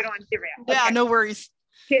 sorry, we don't want to derail. Yeah, okay. No worries.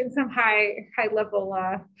 Getting some high level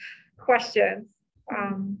questions.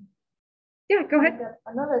 Yeah, go ahead.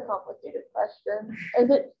 Another complicated question. Is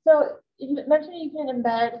it so? You mentioned you can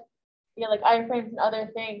embed, like iframes and other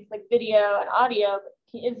things like video and audio. But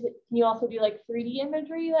can you also do like 3D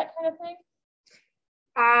imagery, that kind of thing?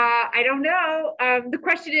 I don't know. The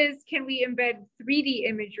question is, can we embed 3D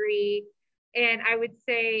imagery? And I would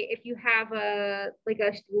say if you have a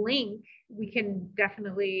link, we can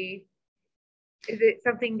definitely. Is it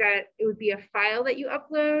something that it would be a file that you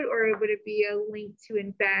upload, or would it be a link to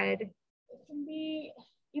embed? It can be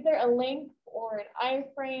either a link or an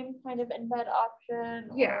iframe kind of embed option.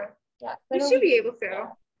 Yeah. Yeah. We should be able to. Yeah.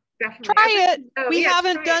 Definitely. Try it. We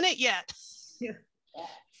haven't done it yet. Yeah.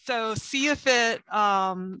 So see if it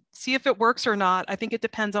works or not. I think it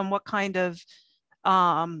depends on what kind of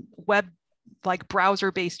web, like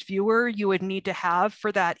browser-based viewer you would need to have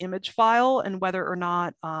for that image file, and whether or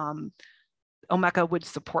not Omeka would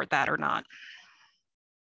support that or not.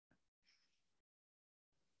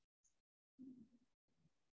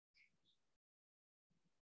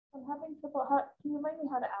 I'm having trouble. Can you remind me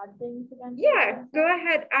how to add things again? Yeah, go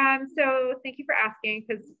ahead. So thank you for asking,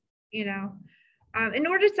 because In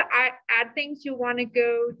order to add things, you want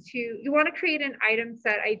to create an item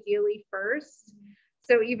set ideally first.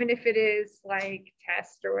 So even if it is like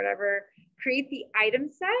test or whatever, create the item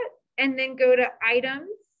set and then go to items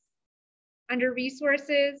under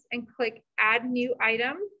resources and click add new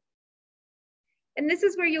item. And this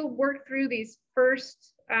is where you'll work through these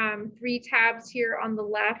first 3 tabs here on the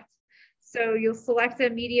left. So you'll select a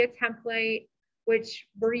media template, which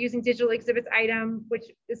we're using digital exhibits item, which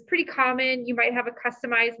is pretty common. You might have a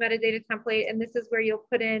customized metadata template, and this is where you'll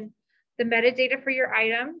put in the metadata for your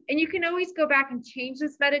item. And you can always go back and change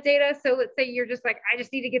this metadata. So let's say you're just like, I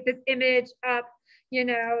just need to get this image up, you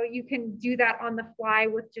know, you can do that on the fly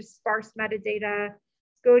with just sparse metadata.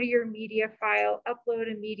 Go to your media file,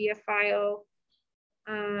 upload a media file.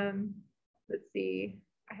 Let's see,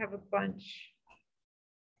 I have a bunch.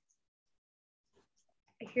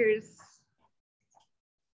 Here's,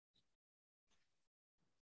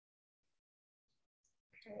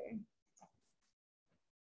 okay.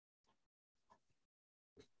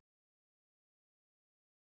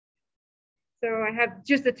 So I have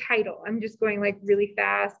just a title. I'm just going like really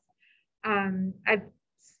fast. I've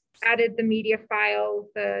added the media file,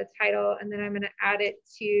 the title, and then I'm going to add it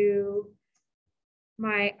to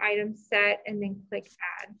my item set and then click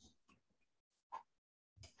add.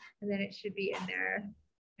 And then it should be in there.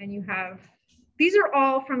 And you have, these are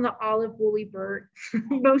all from the Olive Woolly Bird,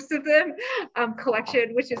 most of them,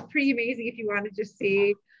 collection, which is pretty amazing if you want to just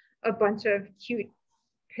see a bunch of cute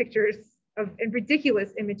pictures of and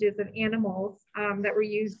ridiculous images of animals that were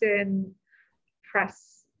used in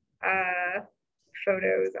press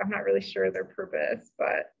photos. I'm not really sure their purpose,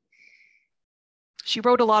 but she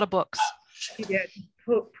wrote a lot of books. She did.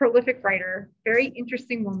 Prolific writer, very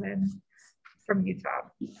interesting woman from Utah.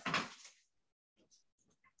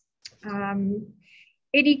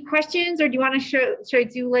 Any questions, or do you want to should I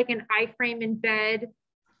do like an iframe embed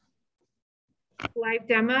live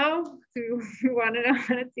demo? Do you want to know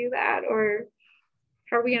how to do that, or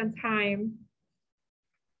how are we on time?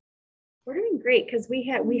 We're doing great because we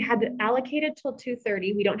had allocated till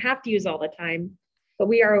 2:30. We don't have to use all the time, but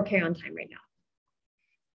we are okay on time right now.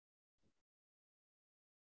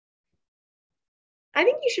 I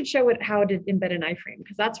think you should show it how to embed an iframe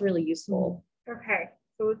because that's really useful. Okay,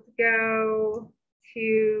 so let's go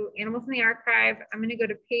to animals in the archive. I'm going to go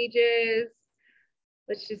to pages.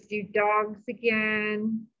 Let's just do dogs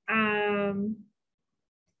again. And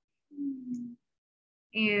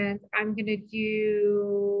I'm going to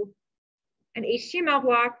do an HTML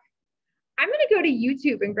block. I'm going to go to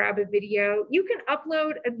YouTube and grab a video. You can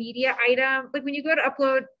upload a media item. Like when you go to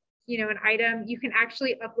upload, you know, an item, you can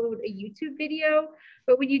actually upload a YouTube video.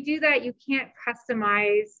 But when you do that, you can't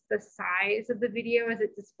customize the size of the video as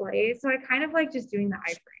it displays. So I kind of like just doing the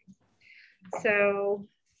iframe. So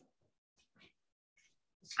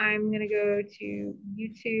I'm going to go to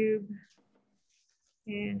YouTube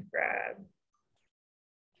and grab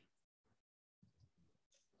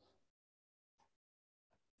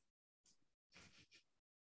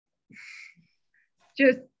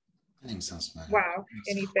just wow,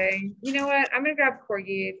 anything. You know what? I'm going to grab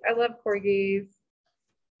corgis. I love corgis.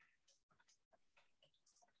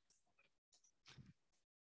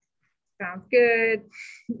 Sounds good.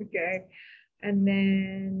 Okay. And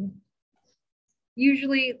then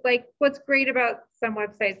usually, like, what's great about some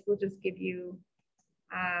websites will just give you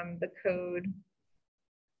the code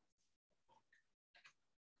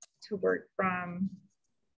to work from.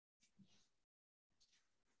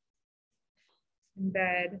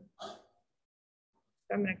 Embed. So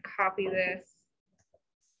I'm going to copy this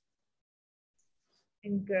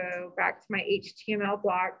and go back to my HTML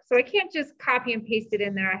block. So I can't just copy and paste it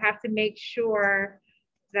in there. I have to make sure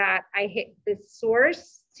that I hit the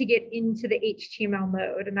source to get into the HTML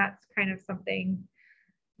mode. And that's kind of something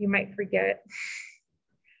you might forget.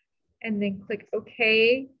 And then click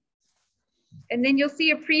OK. And then you'll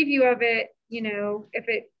see a preview of it, you know, if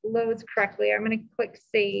it loads correctly. I'm going to click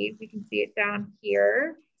save. You can see it down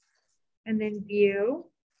here. And then view.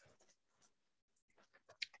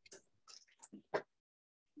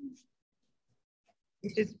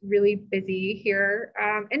 It's just really busy here.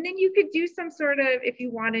 And then you could do some sort of, if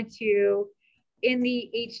you wanted to, in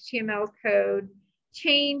the HTML code,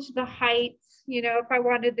 change the height. You know, if I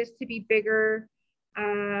wanted this to be bigger,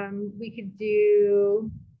 we could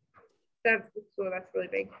do that. So that's really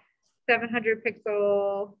big. 700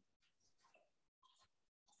 pixel.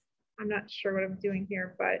 I'm not sure what I'm doing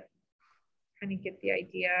here, but kind of get the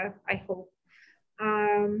idea, I hope.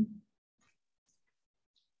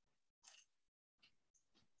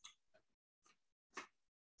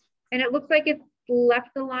 And it looks like it's left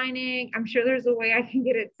aligning. I'm sure there's a way I can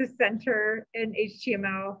get it to center in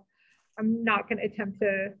HTML. I'm not going to attempt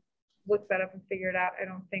to look that up and figure it out. I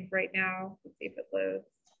don't think right now. Let's see if it loads.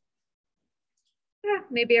 Yeah,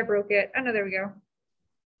 maybe I broke it. Oh no, there we go.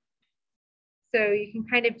 So you can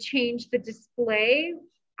kind of change the display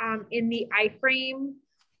in the iframe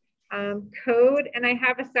code. And I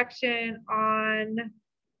have a section on,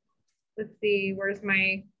 let's see, where's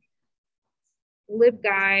my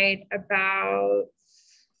LibGuide about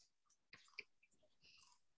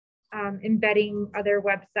embedding other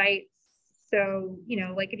websites. So, you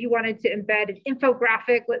know, like if you wanted to embed an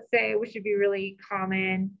infographic, let's say, which would be really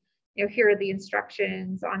common, you know, here are the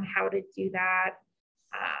instructions on how to do that.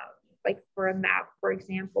 Like for a map, for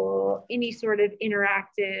example, any sort of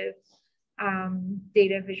interactive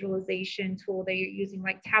data visualization tool that you're using,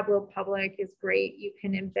 like Tableau Public is great. You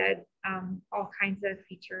can embed all kinds of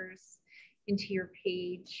features into your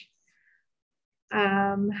page.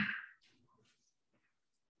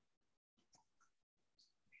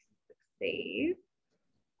 Save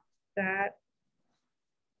that.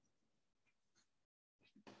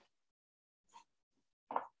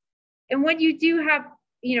 And when you do have,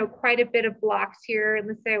 you know, quite a bit of blocks here, and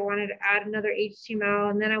let's say I wanted to add another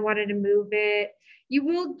HTML and then I wanted to move it, you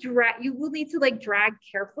will need to like drag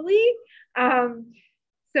carefully.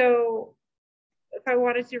 So if I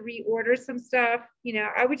wanted to reorder some stuff, you know,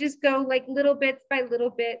 I would just go like little bits by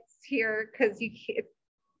little bits here, because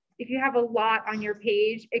if you have a lot on your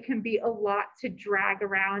page, it can be a lot to drag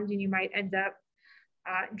around, and you might end up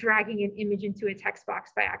dragging an image into a text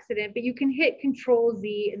box by accident. But you can hit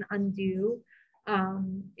Control-Z and undo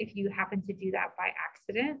if you happen to do that by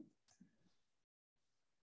accident.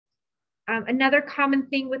 Another common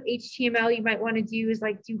thing with HTML you might want to do is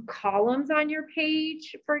like do columns on your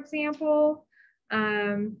page, for example.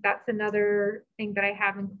 That's another thing that I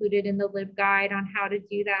have included in the LibGuide on how to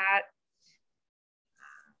do that.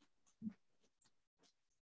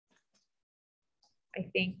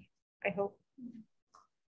 I hope.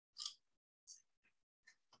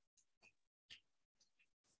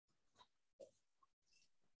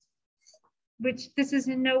 Which this is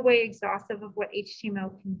in no way exhaustive of what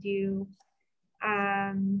HTML can do,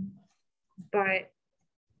 but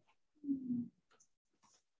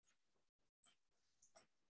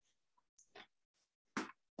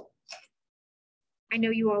I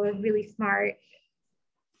know you all are really smart,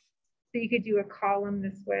 so you could do a column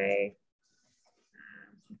this way.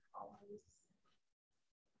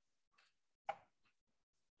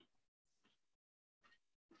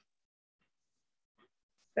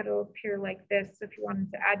 That'll appear like this if you wanted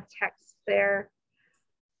to add text there.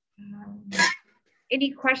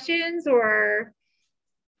 Any questions, or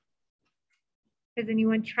has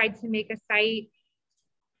anyone tried to make a site?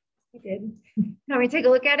 I did. Want me to take a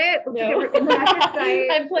look at it? No.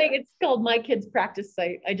 I'm playing, it's called My Kids Practice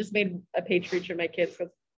Site. I just made a page for each of my kids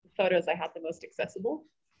with photos I had the most accessible.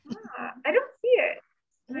 I don't see it.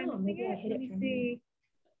 Oh, maybe I hit it from here.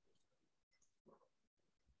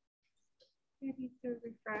 Maybe to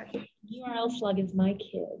refresh. URL slug is My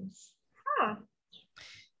Kids. Huh.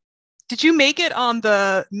 Did you make it on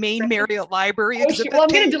the main Marriott Library exhibit? Well, I'm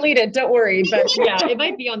going to delete it. Don't worry. But yeah, it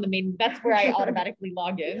might be on the main. That's where I automatically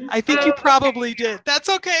log in. I think you probably did. That's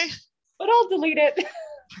okay. But I'll delete it.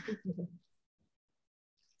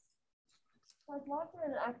 I was logged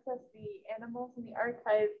in and access the animals in the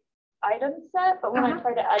archive item set, but when I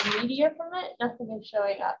try to add media from it, nothing is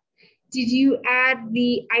showing up. Did you add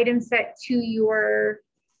the item set to your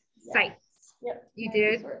site? Yep. You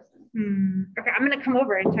did? Okay, I'm going to come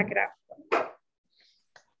over and check it out.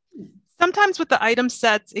 Sometimes with the item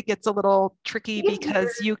sets, it gets a little tricky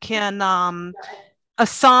because you can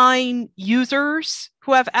assign users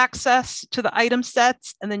who have access to the item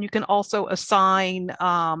sets, and then you can also assign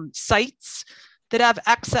sites that have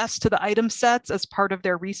access to the item sets as part of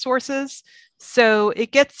their resources. So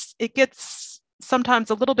it gets sometimes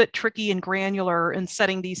a little bit tricky and granular in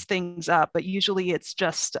setting these things up, but usually it's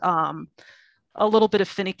just a little bit of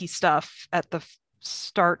finicky stuff at the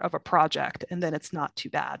start of a project, and then it's not too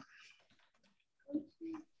bad.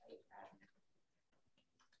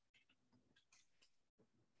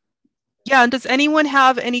 Yeah, and does anyone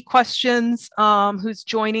have any questions who's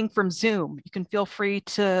joining from Zoom? You can feel free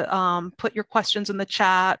to put your questions in the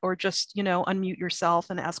chat, or just, you know, unmute yourself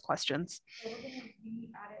and ask questions.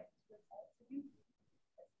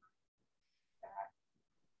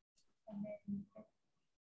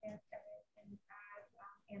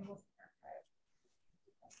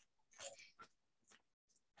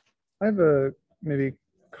 I have a maybe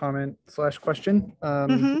comment / question.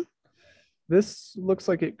 this looks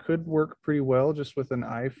like it could work pretty well just with an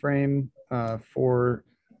iframe for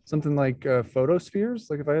something like photospheres.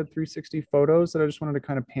 Like if I had 360 photos that I just wanted to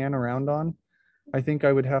kind of pan around on, I think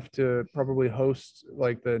I would have to probably host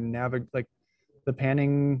like the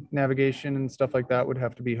panning navigation and stuff like that would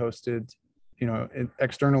have to be hosted, you know,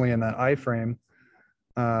 externally in that iframe.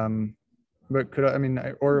 But could I mean,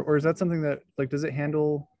 or is that something that like, does it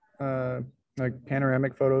handle like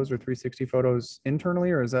panoramic photos or 360 photos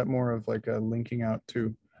internally, or is that more of like a linking out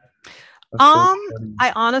to?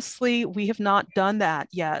 I honestly, we have not done that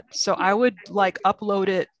yet. So I would like upload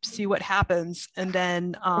it, see what happens, and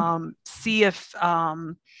then see if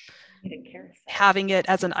having it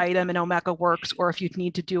as an item in Omeka works, or if you'd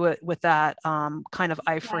need to do it with that kind of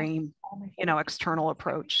iframe, you know, external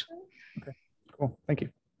approach. Okay, cool. Thank you.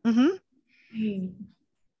 Mm-hmm.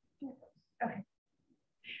 Okay.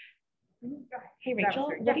 Hey,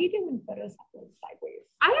 Rachel, what do you do when photos upload sideways?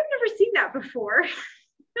 I have never seen that before.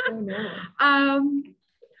 Oh, no.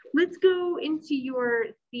 Let's go into your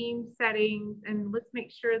theme settings and let's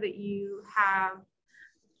make sure that you have,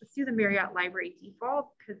 let's do the Marriott Library default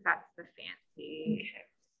because that's the fancy.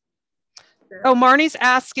 Okay. Oh, Marnie's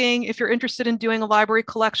asking if you're interested in doing a library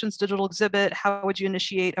collections digital exhibit, how would you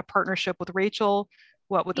initiate a partnership with Rachel?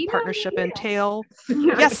 What would the partnership entail?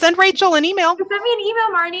 Yes, send Rachel an email. Send me an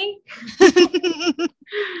email, Marnie.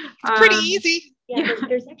 It's pretty easy. Yeah,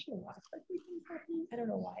 there's actually a lot of things happening. I don't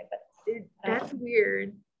know why, but that's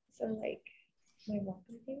weird. So like my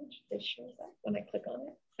welcome page, this shows up when I click on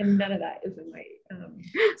it, and none of that is in my.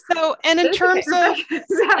 So, and in terms of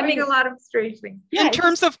having a lot of strange things. In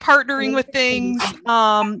terms of partnering with things,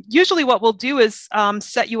 usually what we'll do is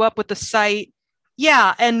set you up with the site.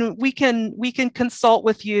 Yeah, and we can consult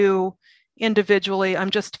with you individually.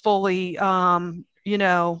 I'm just fully, you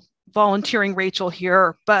know, volunteering Rachel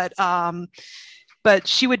here, but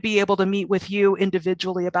she would be able to meet with you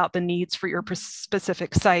individually about the needs for your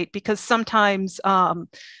specific site, because sometimes,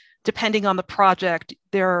 depending on the project,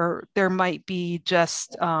 there might be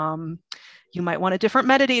just you might want a different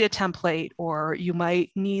metadata template, or you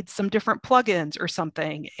might need some different plugins or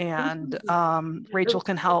something, and Rachel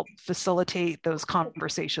can help facilitate those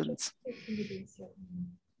conversations.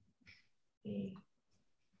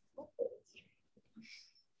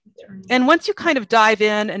 And once you kind of dive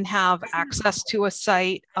in and have access to a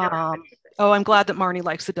site, oh, I'm glad that Marnie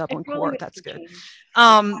likes the Dublin Core. That's good.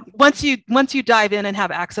 Once you dive in and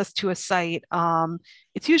have access to a site,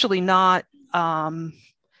 it's usually not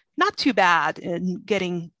too bad in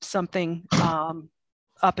getting something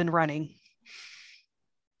up and running.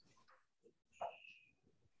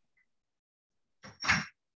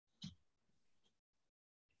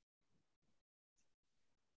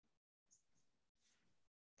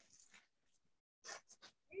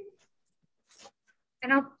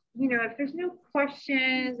 And I'll, you know, if there's no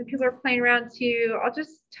questions and people are playing around too, I'll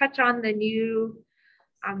just touch on the new,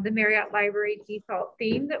 the Marriott Library default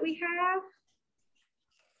theme that we have.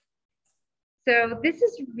 So this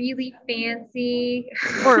is really fancy.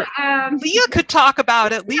 Or Leah could talk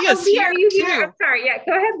about it. Leah's Leah, are you here here? too. I'm sorry. Yeah,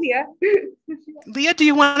 go ahead, Leah. Leah, do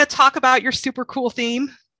you want to talk about your super cool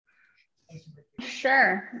theme?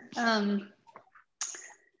 Sure.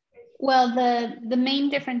 Well, the main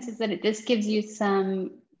difference is that it just gives you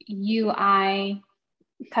some UI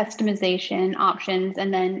customization options,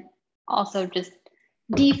 and then also just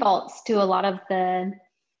defaults to a lot of the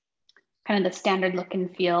kind of the standard look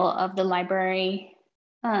and feel of the library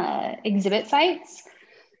exhibit sites.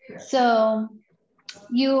 So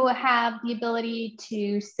you have the ability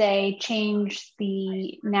to say, change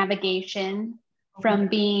the navigation from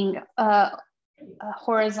being a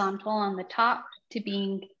horizontal on the top to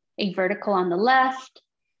being a vertical on the left.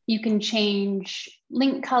 You can change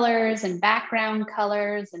link colors and background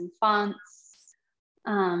colors and fonts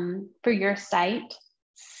for your site.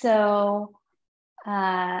 So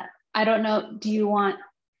I don't know, did you want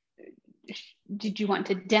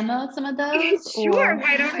to demo some of those? Sure,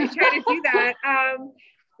 why don't I try to do that?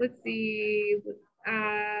 Let's see.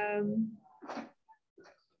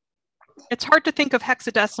 It's hard to think of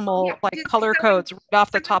hexadecimal like color codes right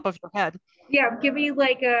off the top of your head. Yeah, give me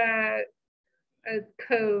like a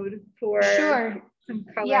code for some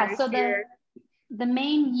colors. Yeah, so here. the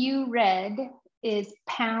main URED is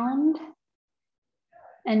pound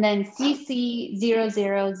and then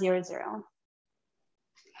CC0000.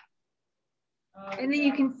 And then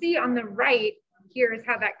you can see on the right here is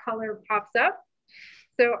how that color pops up.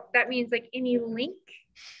 So that means like any link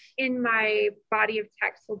in my body of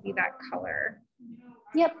text will be that color.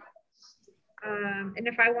 Yep. And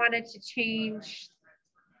if I wanted to change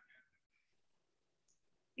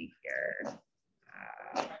here,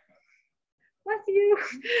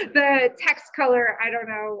 the text color, I don't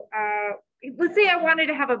know. Let's say I wanted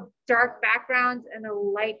to have a dark background and a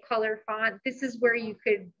light color font. This is where you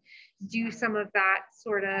could do some of that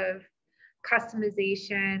sort of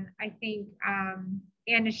customization. I think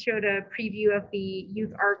Anna showed a preview of the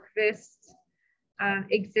Youth Archivist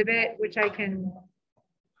exhibit, which I can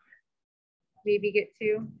maybe get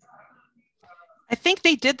to. I think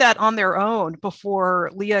they did that on their own before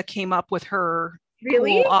Leah came up with her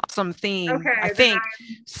really cool, awesome theme. Okay, I think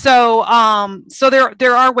so. So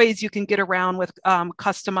there are ways you can get around with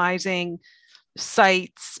customizing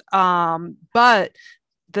sites, but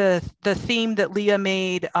the theme that Leah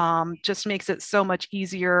made just makes it so much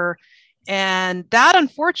easier. And that,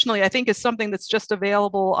 unfortunately, I think is something that's just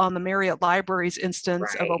available on the Marriott Library's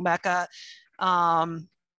instance of Omeka.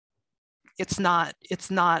 It's not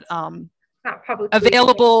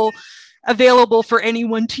available for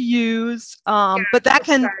anyone to use. But that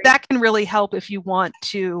can really help if you want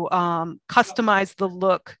to customize the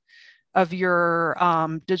look of your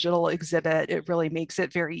digital exhibit. It really makes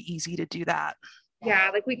it very easy to do that.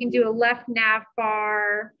 Yeah, like we can do a left nav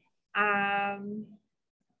bar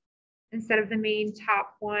instead of the main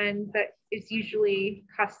top one that is usually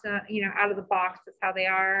custom, you know, out of the box. That's how they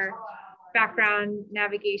are. Background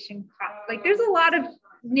navigation, like there's a lot of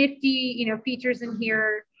nifty, you know, features in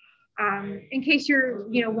here. In case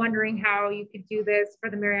you're, you know, wondering how you could do this for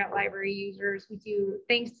the Marriott Library users, we do,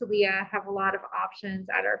 thanks to Leah, have a lot of options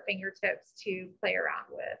at our fingertips to play around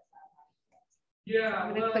with. Yeah, so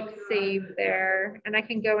I'm going to click save there, and I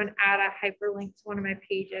can go and add a hyperlink to one of my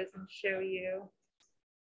pages and show you.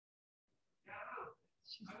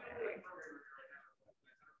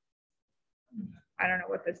 I don't know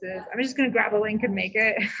what this is. I'm just going to grab a link and make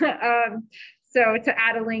it. So to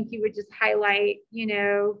add a link, you would just highlight, you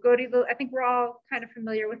know, go to the, I think we're all kind of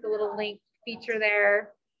familiar with the little link feature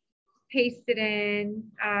there, paste it in.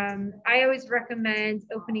 I always recommend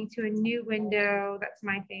opening to a new window. That's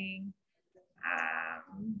my thing.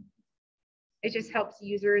 It just helps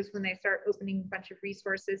users when they start opening a bunch of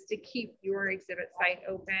resources to keep your exhibit site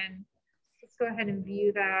open. Let's go ahead and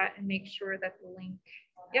view that and make sure that the link,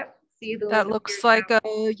 yep. See the that looks like now.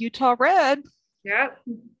 A Utah red. Yep.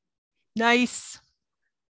 Nice.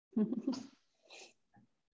 Yeah.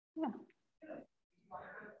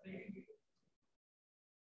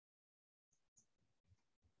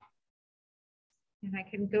 And I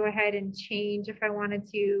can go ahead and change if I wanted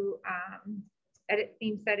to edit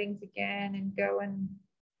theme settings again and go and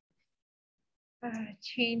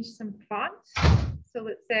change some font. So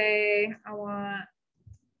let's say I want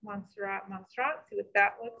Montserrat, see what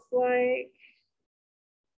that looks like.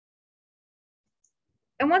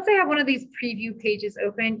 And once I have one of these preview pages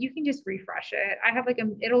open, you can just refresh it. I have like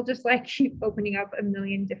it'll just like keep opening up a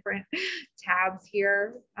million different tabs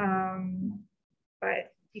here.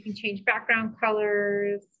 But you can change background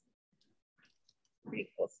colors, pretty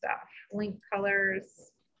cool stuff. Link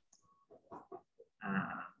colors.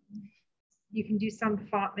 You can do some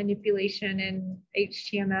font manipulation in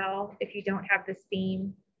HTML if you don't have this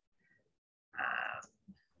theme.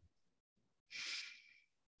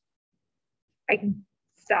 I can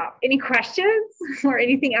stop. Any questions or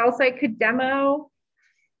anything else I could demo?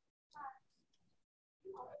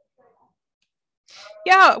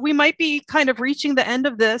 Yeah, we might be kind of reaching the end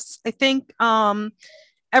of this. I think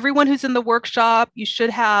everyone who's in the workshop, you should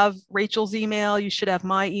have Rachel's email, you should have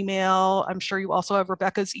my email. I'm sure you also have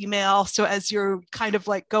Rebecca's email. So as you kind of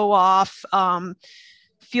like go off,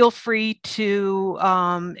 feel free to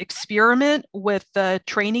experiment with the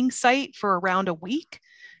training site for around a week.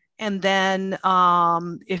 And then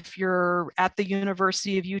if you're at the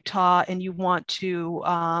University of Utah and you want to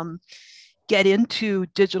get into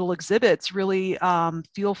digital exhibits, really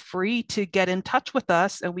feel free to get in touch with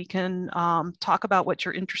us and we can talk about what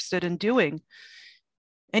you're interested in doing.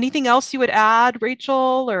 Anything else you would add,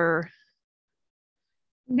 Rachel, or?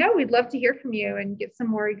 No, we'd love to hear from you and get some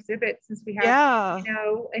more exhibits since we have, you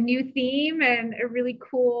know, a new theme and a really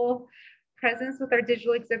cool presence with our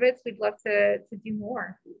digital exhibits. We'd love to do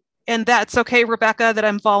more. And that's okay, Rebecca, that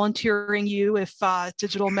I'm volunteering you if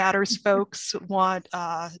Digital Matters folks want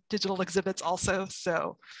digital exhibits also.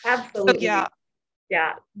 So absolutely. So,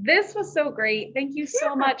 yeah, this was so great. Thank you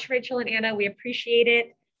so much, Rachel and Anna. We appreciate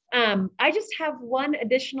it. I just have one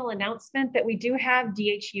additional announcement that we do have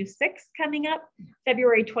DHU 6 coming up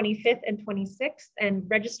February 25th and 26th, and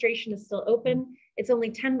registration is still open. It's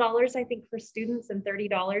only $10, I think, for students and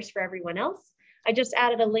 $30 for everyone else. I just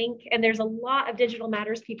added a link, and there's a lot of Digital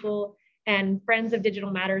Matters people and friends of Digital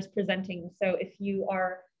Matters presenting. So if you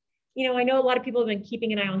are, you know, I know a lot of people have been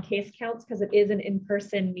keeping an eye on case counts because it is an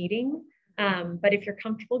in-person meeting. But if you're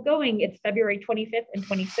comfortable going, it's February 25th and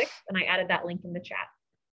 26th, and I added that link in the chat.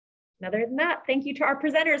 And other than that, thank you to our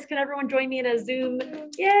presenters. Can everyone join me in a Zoom?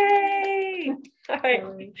 Yay! All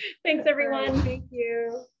right. Thanks, everyone. Thank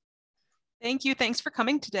you. Thank you. Thanks for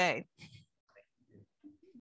coming today.